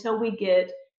vulnerable until we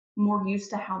get more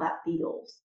used to how that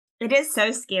feels. It is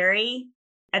so scary.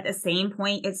 At the same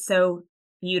point, it's so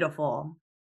beautiful.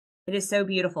 It is so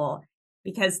beautiful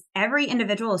because every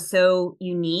individual is so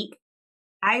unique.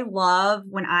 I love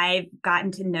when I've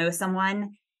gotten to know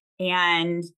someone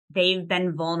and they've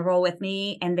been vulnerable with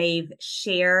me and they've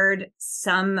shared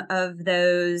some of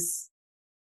those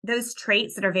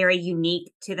traits that are very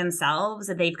unique to themselves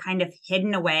that they've kind of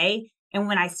hidden away. And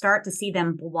when I start to see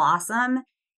them blossom,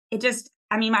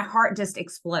 my heart just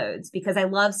explodes because I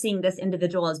love seeing this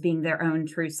individual as being their own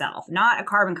true self, not a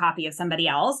carbon copy of somebody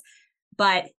else,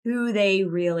 but who they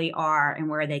really are and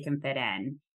where they can fit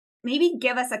in. Maybe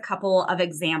give us a couple of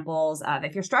examples of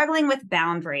if you're struggling with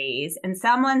boundaries and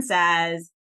someone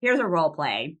says, here's a role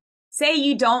play. Say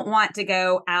you don't want to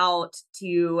go out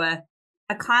to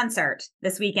a concert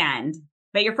this weekend,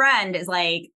 but your friend is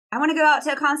like, I want to go out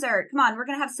to a concert. Come on, we're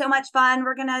going to have so much fun.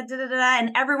 We're going to da-da-da-da,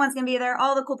 and everyone's going to be there.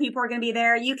 All the cool people are going to be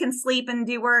there. You can sleep and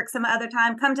do work some other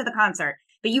time. Come to the concert.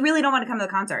 But you really don't want to come to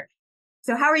the concert.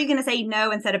 So how are you going to say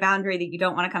no and set a boundary that you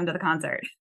don't want to come to the concert?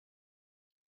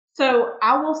 So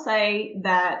I will say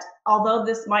that although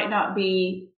this might not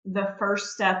be the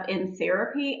first step in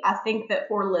therapy, I think that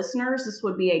for listeners, this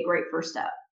would be a great first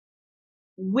step.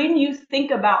 When you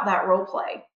think about that role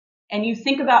play and you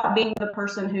think about being the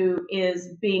person who is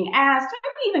being asked,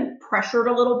 maybe even pressured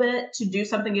a little bit to do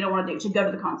something you don't want to do, to go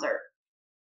to the concert,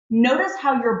 notice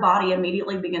how your body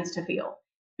immediately begins to feel,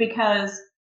 because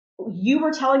you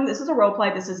were telling this is a role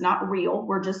play. This is not real.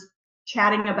 We're just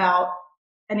chatting about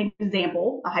an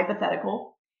example, a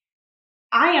hypothetical.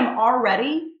 I am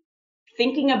already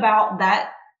thinking about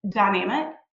that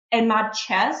dynamic, and my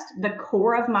chest, the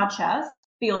core of my chest,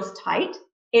 feels tight.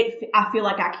 I feel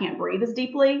like I can't breathe as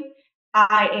deeply.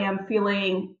 I am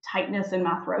feeling tightness in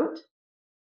my throat.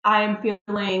 I am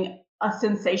feeling a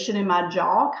sensation in my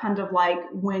jaw, kind of like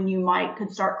when you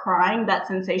could start crying, that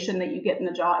sensation that you get in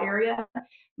the jaw area.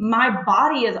 My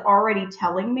body is already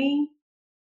telling me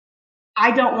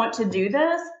I don't want to do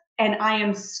this, and I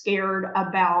am scared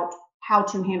about how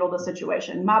to handle the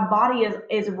situation. My body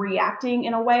is reacting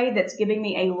in a way that's giving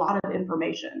me a lot of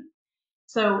information.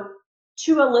 So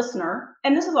to a listener,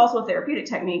 and this is also a therapeutic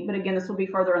technique, but again, this will be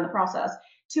further in the process.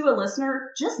 To a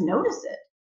listener, just notice it.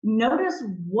 Notice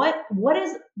what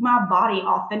is my body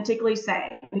authentically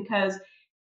saying, because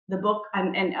the book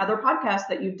and other podcasts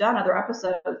that you've done, other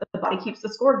episodes, The Body Keeps the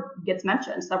Score gets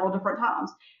mentioned several different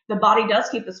times. The body does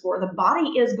keep the score. The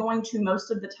body is going to most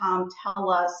of the time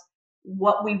tell us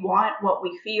what we want, what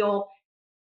we feel,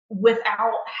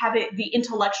 without having the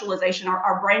intellectualization.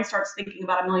 Our brain starts thinking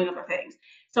about a million other things.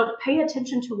 So pay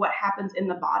attention to what happens in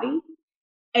the body.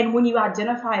 And when you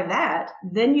identify that,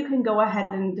 then you can go ahead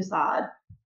and decide,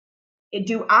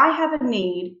 do I have a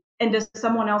need and does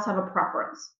someone else have a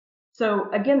preference? So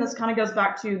again, this kind of goes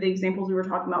back to the examples we were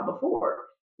talking about before.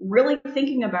 Really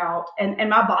thinking about, and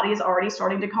my body is already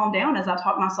starting to calm down as I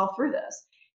talk myself through this.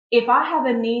 If I have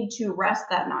a need to rest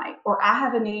that night, or I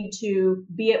have a need to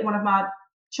be at one of my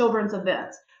children's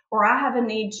events, or I have a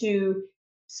need to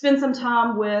spend some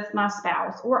time with my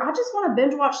spouse, or I just want to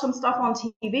binge watch some stuff on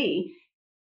TV,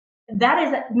 that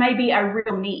is maybe a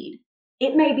real need.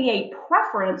 It may be a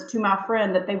preference to my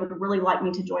friend that they would really like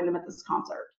me to join them at this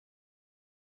concert.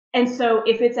 And so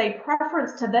if it's a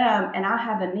preference to them and I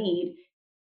have a need,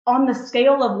 on the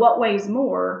scale of what weighs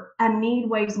more, a need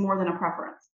weighs more than a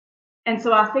preference. And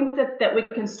so I think that we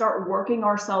can start working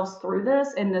ourselves through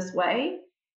this in this way.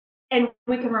 And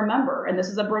we can remember, and this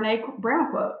is a Brene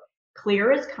Brown quote,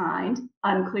 clear is kind,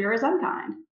 unclear is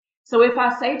unkind. So if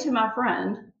I say to my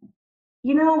friend,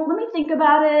 let me think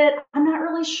about it. I'm not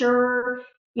really sure.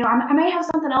 I may have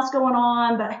something else going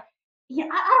on, but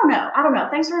I don't know.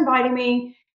 Thanks for inviting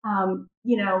me.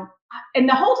 And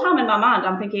the whole time in my mind,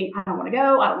 I'm thinking, I don't want to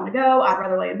go. I don't want to go. I'd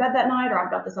rather lay in bed that night, or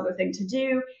I've got this other thing to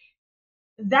do.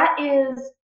 That is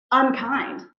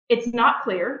unkind. It's not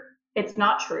clear. It's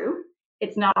not true.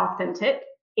 It's not authentic.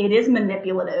 It is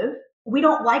manipulative. We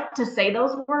don't like to say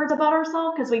those words about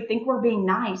ourselves because we think we're being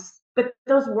nice, but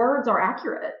those words are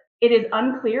accurate. It is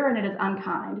unclear and it is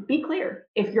unkind. Be clear.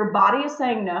 If your body is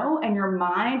saying no and your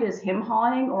mind is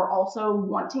hem-hawing or also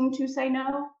wanting to say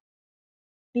no,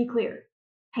 be clear.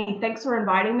 Hey, thanks for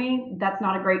inviting me. That's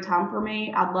not a great time for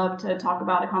me. I'd love to talk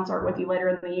about a concert with you later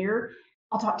in the year.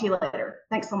 I'll talk to you later.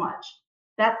 Thanks so much.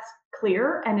 That's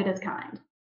clear and it is kind.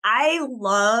 I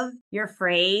love your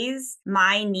phrase,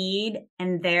 my need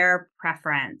and their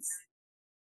preference.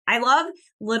 I love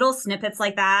little snippets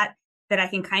like that I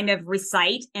can kind of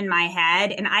recite in my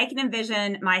head. And I can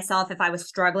envision myself, if I was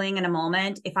struggling in a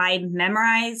moment, if I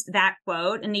memorized that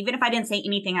quote, and even if I didn't say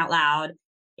anything out loud,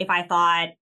 if I thought,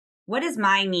 what is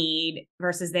my need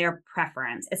versus their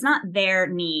preference? It's not their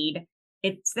need,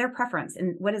 it's their preference.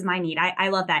 And what is my need? I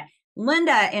love that.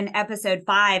 Linda in episode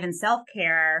 5 in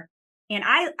self-care, and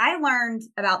I learned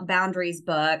about Boundaries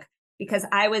book because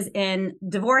I was in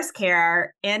divorce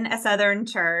care in a Southern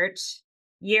church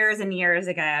years and years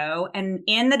ago. And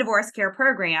in the divorce care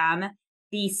program,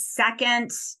 the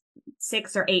second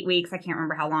 6 or 8 weeks, I can't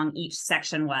remember how long each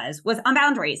section was on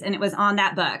boundaries. And it was on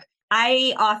that book.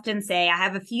 I often say I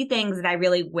have a few things that I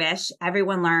really wish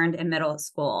everyone learned in middle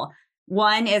school.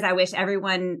 One is I wish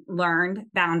everyone learned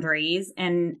boundaries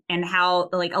and how,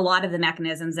 like, a lot of the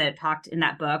mechanisms that talked in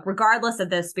that book, regardless of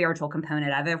the spiritual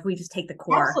component of it, if we just take the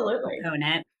core Absolutely.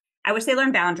 component, I wish they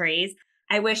learned boundaries.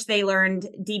 I wish they learned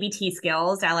DBT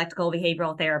skills, dialectical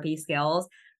behavioral therapy skills.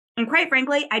 And quite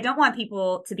frankly, I don't want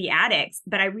people to be addicts,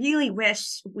 but I really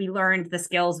wish we learned the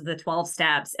skills of the 12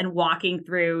 steps and walking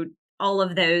through all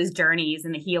of those journeys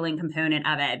and the healing component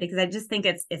of it, because I just think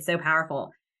it's so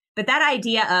powerful. But that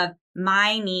idea of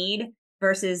my need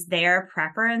versus their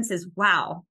preference is,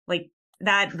 wow, like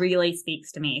that really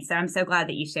speaks to me. So I'm so glad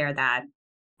that you shared that.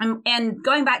 And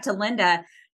going back to Linda,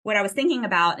 what I was thinking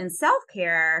about in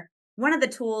self-care, one of the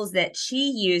tools that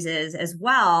she uses as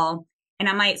well, and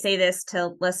I might say this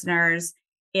to listeners,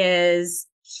 is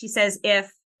she says if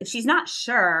she's not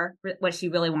sure what she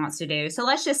really wants to do. So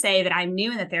let's just say that I'm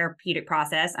new in the therapeutic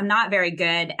process. I'm not very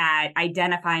good at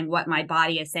identifying what my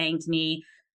body is saying to me.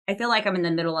 I feel like I'm in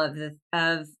the middle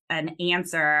of an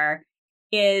answer,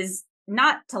 is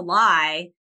not to lie,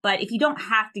 but if you don't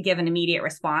have to give an immediate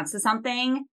response to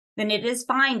something, then it is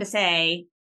fine to say,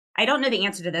 I don't know the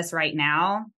answer to this right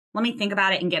now. Let me think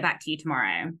about it and get back to you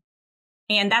tomorrow.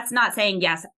 And that's not saying,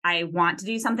 yes, I want to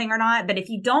do something or not. But if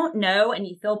you don't know and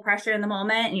you feel pressure in the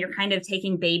moment and you're kind of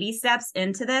taking baby steps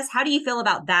into this, how do you feel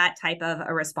about that type of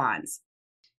a response?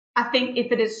 I think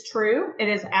if it is true, it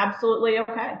is absolutely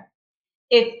okay.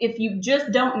 If you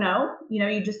just don't know,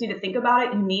 you just need to think about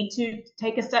it. You need to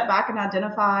take a step back and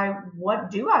identify,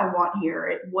 what do I want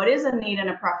here? What is a need and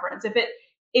a preference? If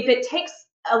it takes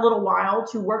a little while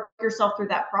to work yourself through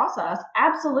that process,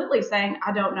 absolutely saying,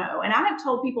 I don't know. And I have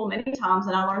told people many times,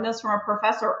 and I learned this from a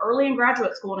professor early in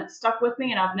graduate school, and it stuck with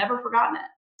me and I've never forgotten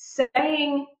it.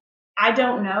 Saying, I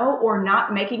don't know, or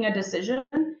not making a decision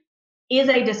is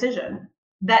a decision.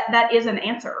 That is an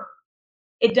answer.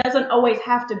 It doesn't always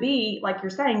have to be, like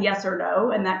you're saying, yes or no.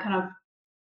 And that kind of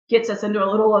gets us into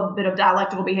a bit of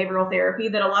dialectical behavioral therapy,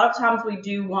 that a lot of times we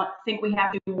think we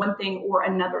have to do one thing or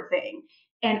another thing.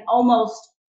 And almost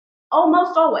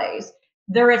always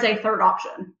there is a third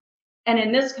option. And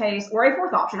in this case, or a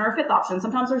fourth option or a fifth option.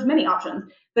 Sometimes there's many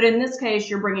options. But in this case,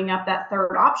 you're bringing up that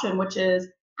third option, which is,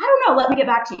 I don't know, let me get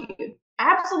back to you.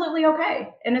 Absolutely okay.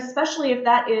 And especially if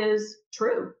that is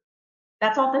true,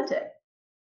 that's authentic.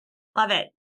 Love it.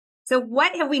 So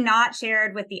what have we not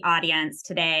shared with the audience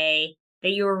today that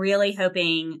you were really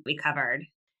hoping we covered?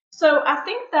 So I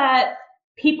think that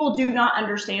people do not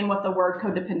understand what the word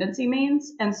codependency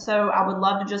means. And so I would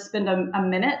love to just spend a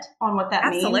minute on what that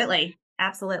means.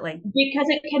 Absolutely. Because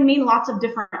it can mean lots of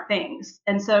different things.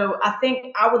 And so I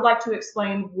think I would like to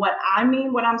explain what I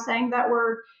mean when I'm saying that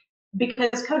word,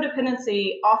 because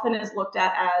codependency often is looked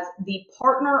at as the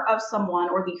partner of someone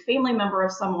or the family member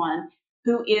of someone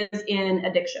who is in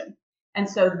addiction. And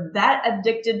so that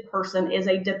addicted person is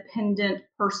a dependent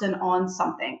person on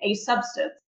something, a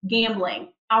substance,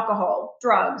 gambling, alcohol,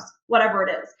 drugs, whatever it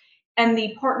is. And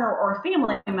the partner or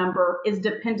family member is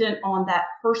dependent on that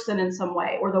person in some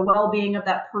way, or the well-being of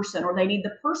that person, or they need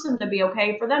the person to be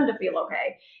okay for them to feel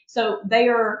okay. So they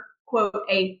are, quote,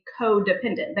 a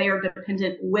codependent. They are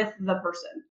dependent with the person.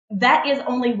 That is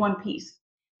only one piece.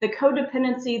 The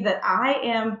codependency that I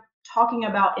am talking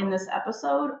about in this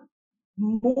episode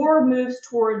more moves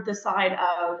toward the side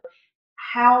of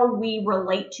how we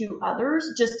relate to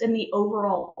others just in the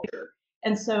overall picture.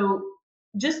 And so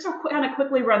just to kind of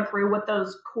quickly run through what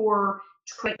those core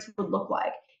traits would look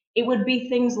like, it would be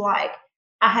things like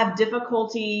I have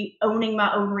difficulty owning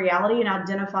my own reality and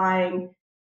identifying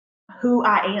who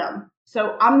I am.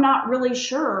 So I'm not really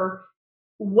sure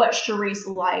what Charisse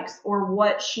likes or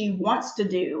what she wants to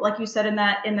do. Like you said in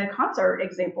the concert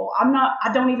example,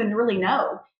 I don't even really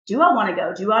know. Do I want to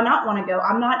go? Do I not want to go?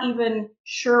 I'm not even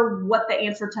sure what the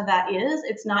answer to that is.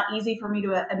 It's not easy for me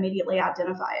to immediately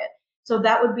identify it. So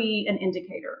that would be an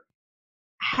indicator.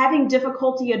 Having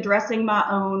difficulty addressing my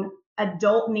own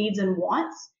adult needs and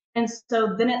wants. And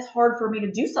so then it's hard for me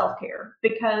to do self-care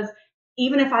because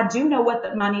even if I do know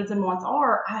what my needs and wants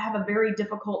are, I have a very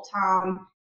difficult time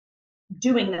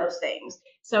doing those things.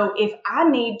 So if I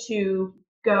need to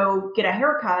go get a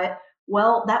haircut,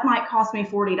 well, that might cost me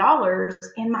 $40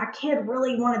 and my kid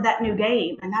really wanted that new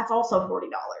game and that's also $40.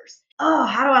 Oh,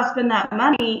 how do I spend that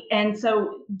money? And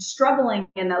so struggling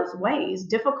in those ways,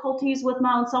 difficulties with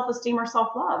my own self-esteem or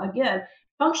self-love. Again,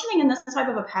 functioning in this type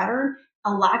of a pattern,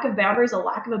 a lack of boundaries, a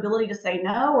lack of ability to say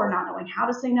no or not knowing how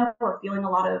to say no or feeling a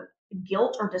lot of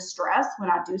guilt or distress when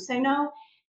I do say no,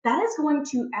 that is going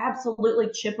to absolutely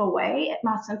chip away at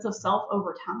my sense of self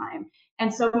over time.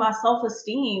 And so my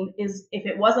self-esteem is, if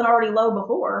it wasn't already low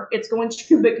before, it's going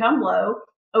to become low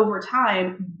over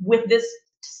time with this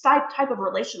type of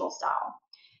relational style.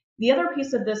 The other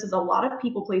piece of this is a lot of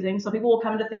people pleasing. So people will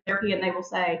come to therapy and they will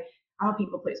say, I'm a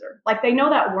people pleaser. Like they know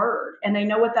that word and they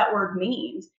know what that word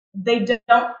means. They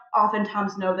don't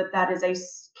oftentimes know that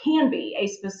can be a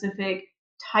specific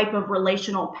type of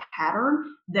relational pattern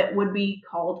that would be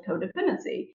called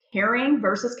codependency. Caring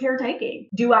versus caretaking.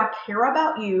 Do I care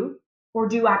about you or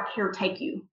do I caretake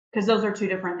you? Because those are two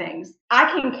different things.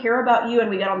 I can care about you and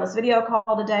we got on this video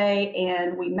call today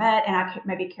and we met and I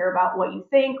maybe care about what you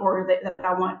think or that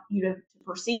I want you to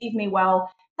perceive me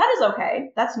well. That is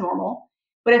okay. That's normal.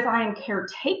 But if I am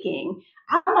caretaking,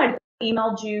 I might have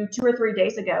emailed you 2 or 3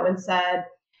 days ago and said,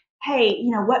 hey,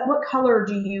 what color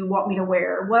do you want me to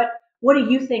wear? What do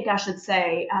you think I should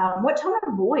say? What tone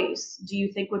of voice do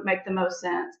you think would make the most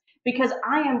sense? Because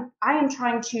I am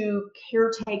trying to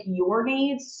caretake your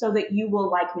needs so that you will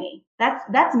like me.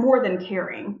 That's more than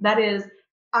caring. That is,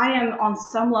 I am on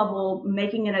some level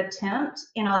making an attempt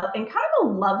in kind of a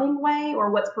loving way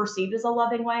or what's perceived as a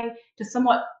loving way to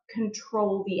somewhat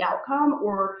control the outcome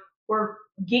or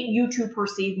get you to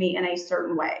perceive me in a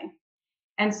certain way.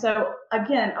 And so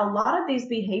again, a lot of these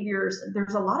behaviors,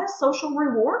 there's a lot of social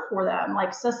reward for them.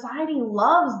 Like society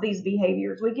loves these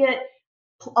behaviors. We get,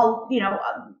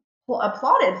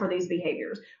 applauded for these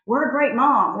behaviors. We're a great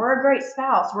mom. We're a great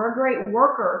spouse. We're a great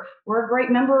worker. We're a great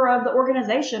member of the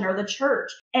organization or the church.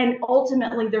 And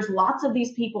ultimately, there's lots of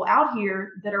these people out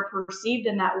here that are perceived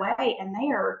in that way, and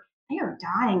they are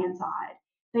dying inside.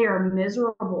 They are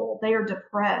miserable. They are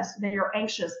depressed. They are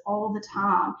anxious all the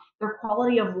time. Their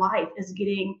quality of life is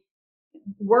getting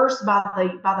worse by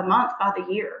the month, by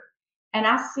the year. And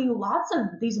I see lots of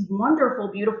these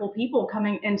wonderful, beautiful people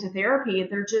coming into therapy.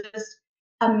 They're just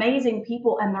amazing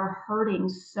people and they're hurting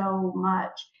so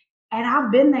much. And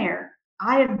I've been there.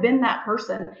 I have been that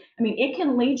person. I mean, it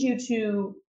can lead you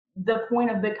to the point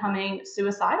of becoming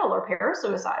suicidal or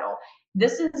parasuicidal.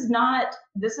 This is not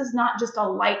just a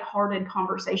lighthearted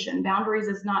conversation. Boundaries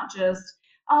is not just,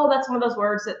 oh, that's one of those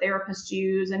words that therapists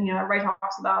use and everybody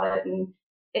talks about it, and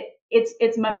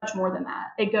it's much more than that.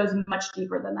 It goes much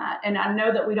deeper than that. And I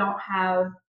know that we don't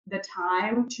have the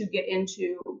time to get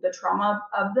into the trauma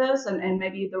of this and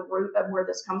maybe the root of where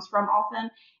this comes from often.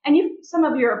 And some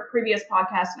of your previous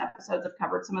podcasts and episodes have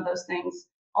covered some of those things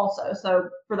also. So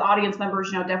for the audience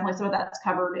members, definitely some of that's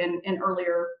covered in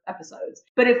earlier episodes.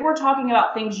 But if we're talking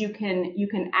about things you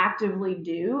can actively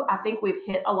do, I think we've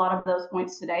hit a lot of those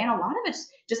points today. And a lot of it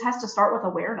just has to start with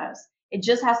awareness. It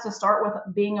just has to start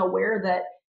with being aware that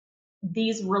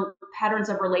these patterns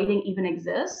of relating even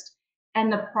exist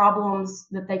and the problems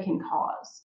that they can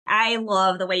cause. I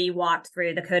love the way you walked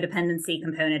through the codependency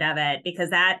component of it,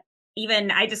 because I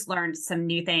just learned some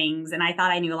new things and I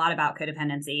thought I knew a lot about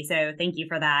codependency. So thank you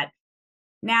for that.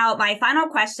 Now, my final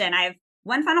question, I have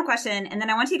one final question, and then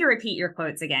I want you to repeat your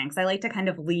quotes again, because I like to kind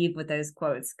of leave with those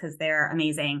quotes because they're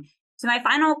amazing. So my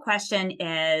final question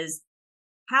is,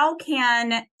 how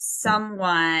can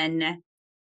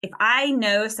if I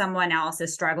know someone else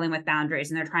is struggling with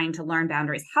boundaries and they're trying to learn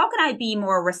boundaries, how can I be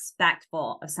more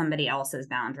respectful of somebody else's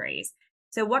boundaries?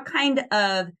 So what kind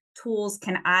of tools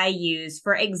can I use?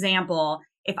 For example,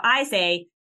 if I say,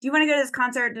 do you want to go to this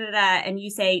concert? And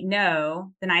you say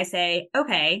no, then I say,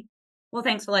 okay, well,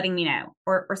 thanks for letting me know,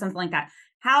 or something like that.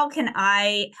 How can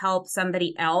I help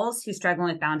somebody else who's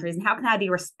struggling with boundaries? And how can I be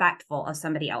respectful of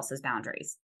somebody else's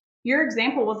boundaries? Your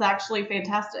example was actually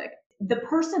fantastic. The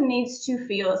person needs to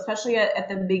feel, especially at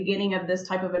the beginning of this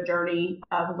type of a journey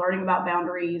of learning about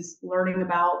boundaries, learning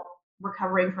about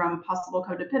recovering from possible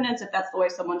codependence, if that's the way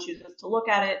someone chooses to look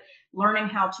at it, learning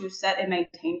how to set and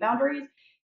maintain boundaries.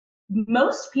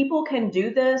 Most people can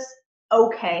do this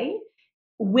okay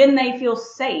when they feel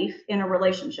safe in a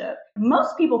relationship.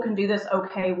 Most people can do this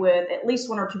okay with at least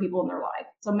one or two people in their life.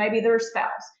 So maybe their spouse,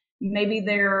 maybe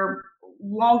their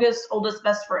longest, oldest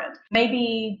best friend,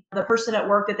 maybe the person at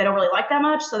work that they don't really like that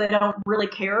much, so they don't really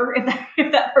care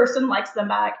if that person likes them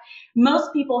back.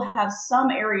 Most people have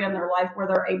some area in their life where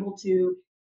they're able to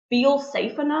feel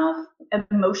safe enough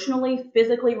emotionally,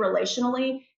 physically,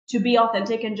 relationally to be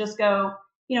authentic and just go,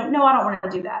 no, I don't want to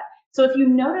do that. So if you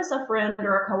notice a friend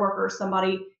or a coworker or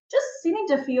somebody just seeming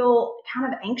to feel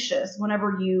kind of anxious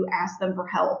whenever you ask them for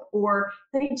help, or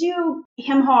they do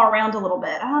hem-haw around a little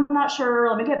bit, I'm not sure,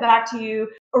 let me get back to you,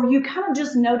 or you kind of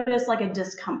just notice like a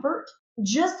discomfort,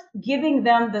 just giving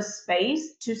them the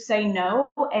space to say no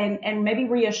and maybe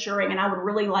reassuring, and I would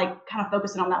really like kind of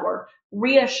focusing on that word,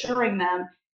 reassuring them,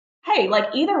 hey,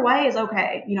 like either way is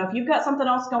okay. If you've got something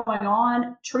else going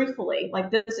on, truthfully,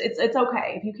 like this, it's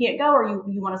okay. If you can't go or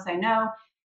you want to say no,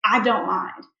 I don't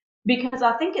mind. Because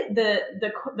I think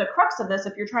the crux of this,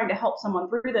 if you're trying to help someone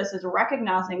through this, is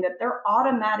recognizing that their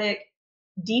automatic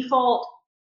default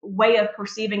way of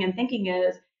perceiving and thinking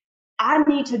is, I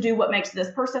need to do what makes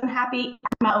this person happy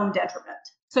at my own detriment.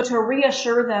 So to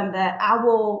reassure them that I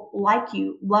will like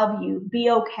you, love you,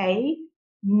 be okay,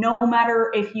 no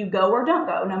matter if you go or don't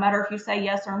go, no matter if you say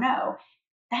yes or no,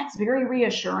 that's very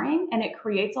reassuring, and it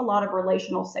creates a lot of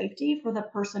relational safety for the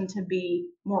person to be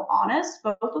more honest,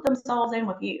 both with themselves and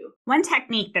with you. One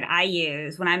technique that I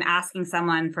use when I'm asking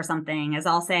someone for something is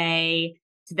I'll say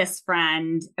to this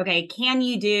friend, okay, can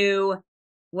you do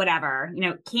whatever?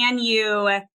 Can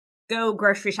you go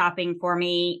grocery shopping for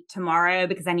me tomorrow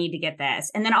because I need to get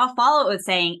this? And then I'll follow it with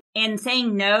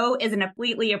saying no is a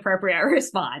completely appropriate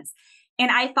response. And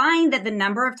I find that the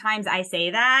number of times I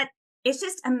say that, it's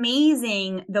just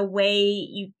amazing the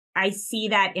way I see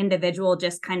that individual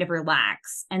just kind of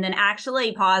relax and then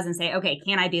actually pause and say, okay,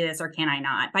 can I do this or can I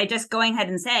not? By just going ahead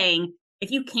and saying,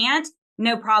 if you can't,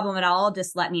 no problem at all,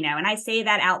 just let me know. And I say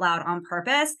that out loud on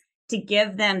purpose to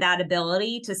give them that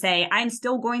ability to say, I'm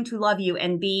still going to love you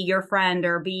and be your friend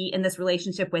or be in this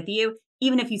relationship with you,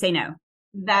 even if you say no.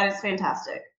 That is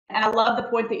fantastic. And I love the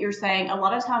point that you're saying. A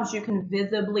lot of times you can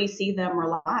visibly see them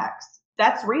relax.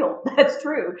 That's real. That's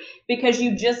true. Because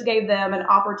you just gave them an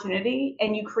opportunity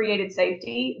and you created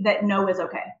safety that no is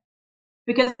okay.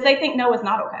 Because they think no is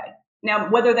not okay. Now,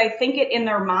 whether they think it in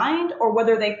their mind or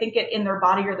whether they think it in their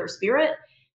body or their spirit,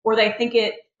 or they think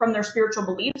it from their spiritual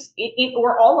beliefs,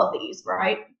 or all of these,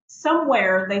 right?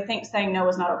 Somewhere they think saying no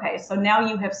is not okay. So now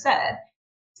you have said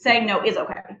saying no is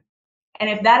okay. And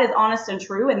if that is honest and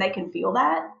true and they can feel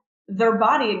that, their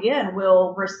body again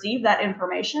will receive that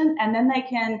information, and then they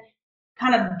can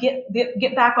kind of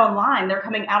get back online. They're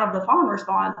coming out of the fawn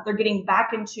response. They're getting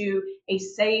back into a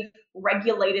safe,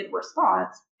 regulated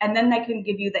response. And then they can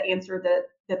give you the answer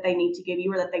that they need to give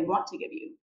you or that they want to give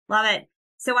you. Love it.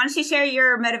 So why don't you share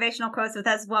your motivational quotes with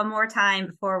us one more time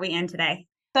before we end today?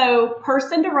 So per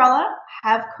Cinderella,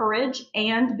 have courage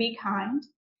and be kind.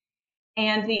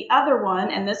 And the other one,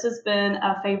 and this has been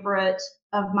a favorite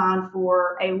of mine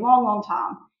for a long, long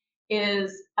time,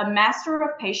 is a master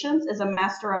of patience is a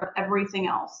master of everything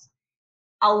else.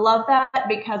 I love that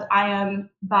because I am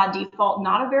by default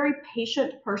not a very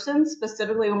patient person,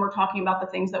 specifically when we're talking about the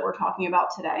things that we're talking about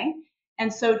today.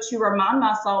 And so to remind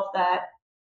myself that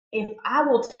if I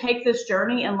will take this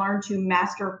journey and learn to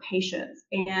master patience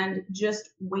and just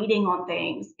waiting on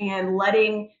things and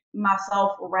letting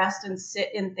myself rest and sit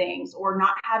in things or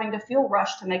not having to feel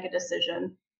rushed to make a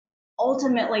decision,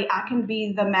 ultimately I can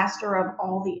be the master of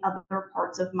all the other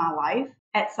parts of my life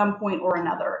at some point or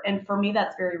another. And for me,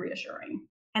 that's very reassuring.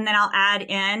 And then I'll add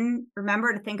in,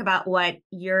 remember to think about what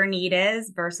your need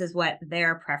is versus what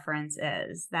their preference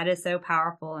is. That is so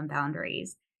powerful in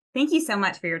boundaries. Thank you so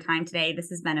much for your time today. This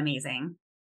has been amazing.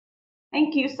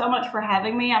 Thank you so much for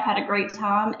having me. I've had a great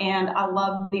time and I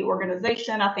love the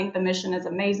organization. I think the mission is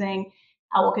amazing.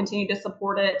 I will continue to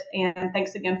support it. And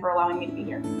thanks again for allowing me to be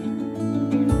here.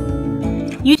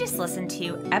 You just listened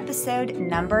to episode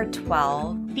number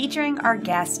 12 featuring our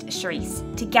guest,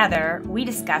 Charisse. Together, we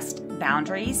discussed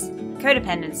boundaries,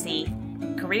 codependency,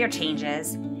 career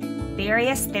changes,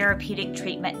 various therapeutic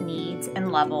treatment needs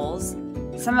and levels,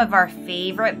 some of our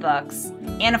favorite books,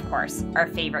 and of course, our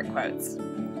favorite quotes.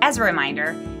 As a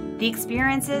reminder, the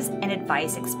experiences and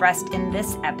advice expressed in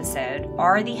this episode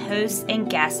are the hosts and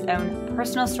guests' own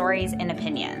personal stories and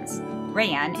opinions.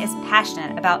 Rayanne is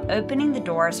passionate about opening the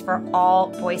doors for all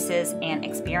voices and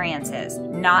experiences,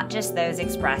 not just those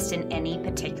expressed in any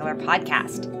particular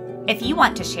podcast. If you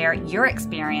want to share your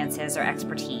experiences or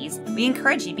expertise, we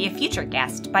encourage you to be a future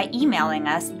guest by emailing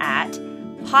us at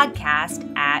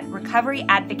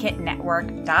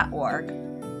podcast@recoveryadvocatenetwork.org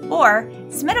or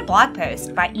submit a blog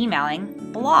post by emailing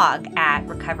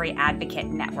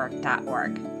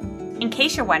blog@recoveryadvocatenetwork.org. In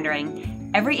case you're wondering,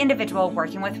 every individual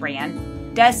working with Rayanne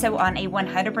does so on a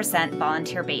 100%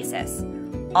 volunteer basis.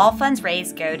 All funds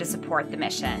raised go to support the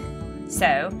mission.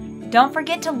 So, don't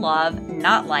forget to love,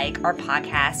 not like, our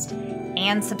podcast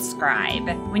and subscribe.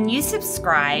 When you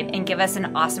subscribe and give us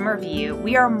an awesome review,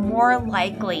 we are more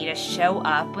likely to show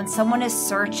up when someone is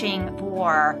searching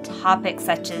for topics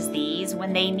such as these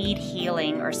when they need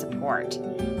healing or support.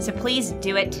 So please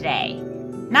do it today.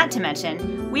 Not to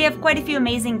mention, we have quite a few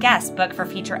amazing guests booked for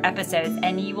future episodes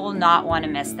and you will not want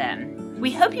to miss them.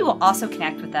 We hope you will also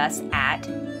connect with us at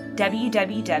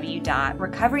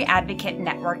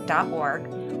www.recoveryadvocatenetwork.org,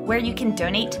 where you can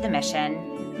donate to the mission,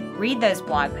 read those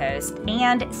blog posts,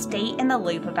 and stay in the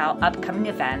loop about upcoming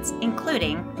events,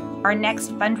 including our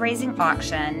next fundraising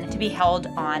auction to be held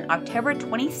on October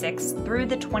 26th through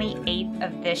the 28th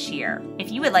of this year.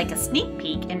 If you would like a sneak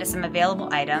peek into some available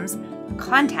items,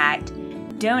 contact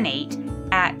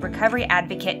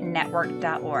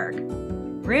donate@recoveryadvocatenetwork.org.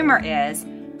 Rumor is,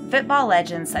 football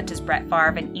legends such as Brett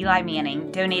Favre and Eli Manning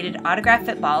donated autographed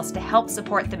footballs to help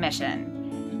support the mission.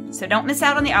 So don't miss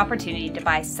out on the opportunity to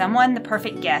buy someone the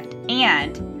perfect gift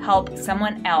and help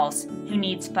someone else who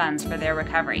needs funds for their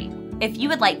recovery. If you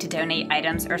would like to donate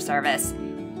items or service,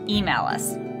 email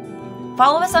us.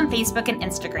 Follow us on Facebook and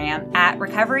Instagram at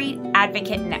Recovery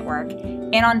Advocate Network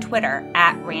and on Twitter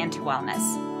at Rant2Wellness.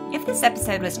 If this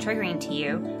episode was triggering to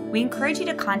you, we encourage you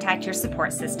to contact your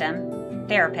support system,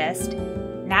 therapist,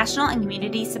 national and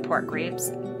community support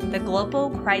groups, the Global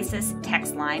Crisis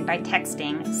Text Line by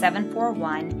texting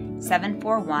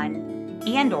 741-741,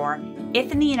 and/or,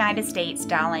 if in the United States,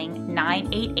 dialing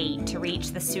 988 to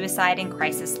reach the Suicide and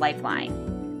Crisis Lifeline.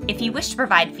 If you wish to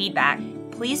provide feedback,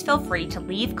 please feel free to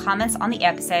leave comments on the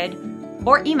episode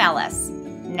or email us.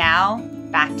 Now,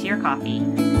 back to your coffee.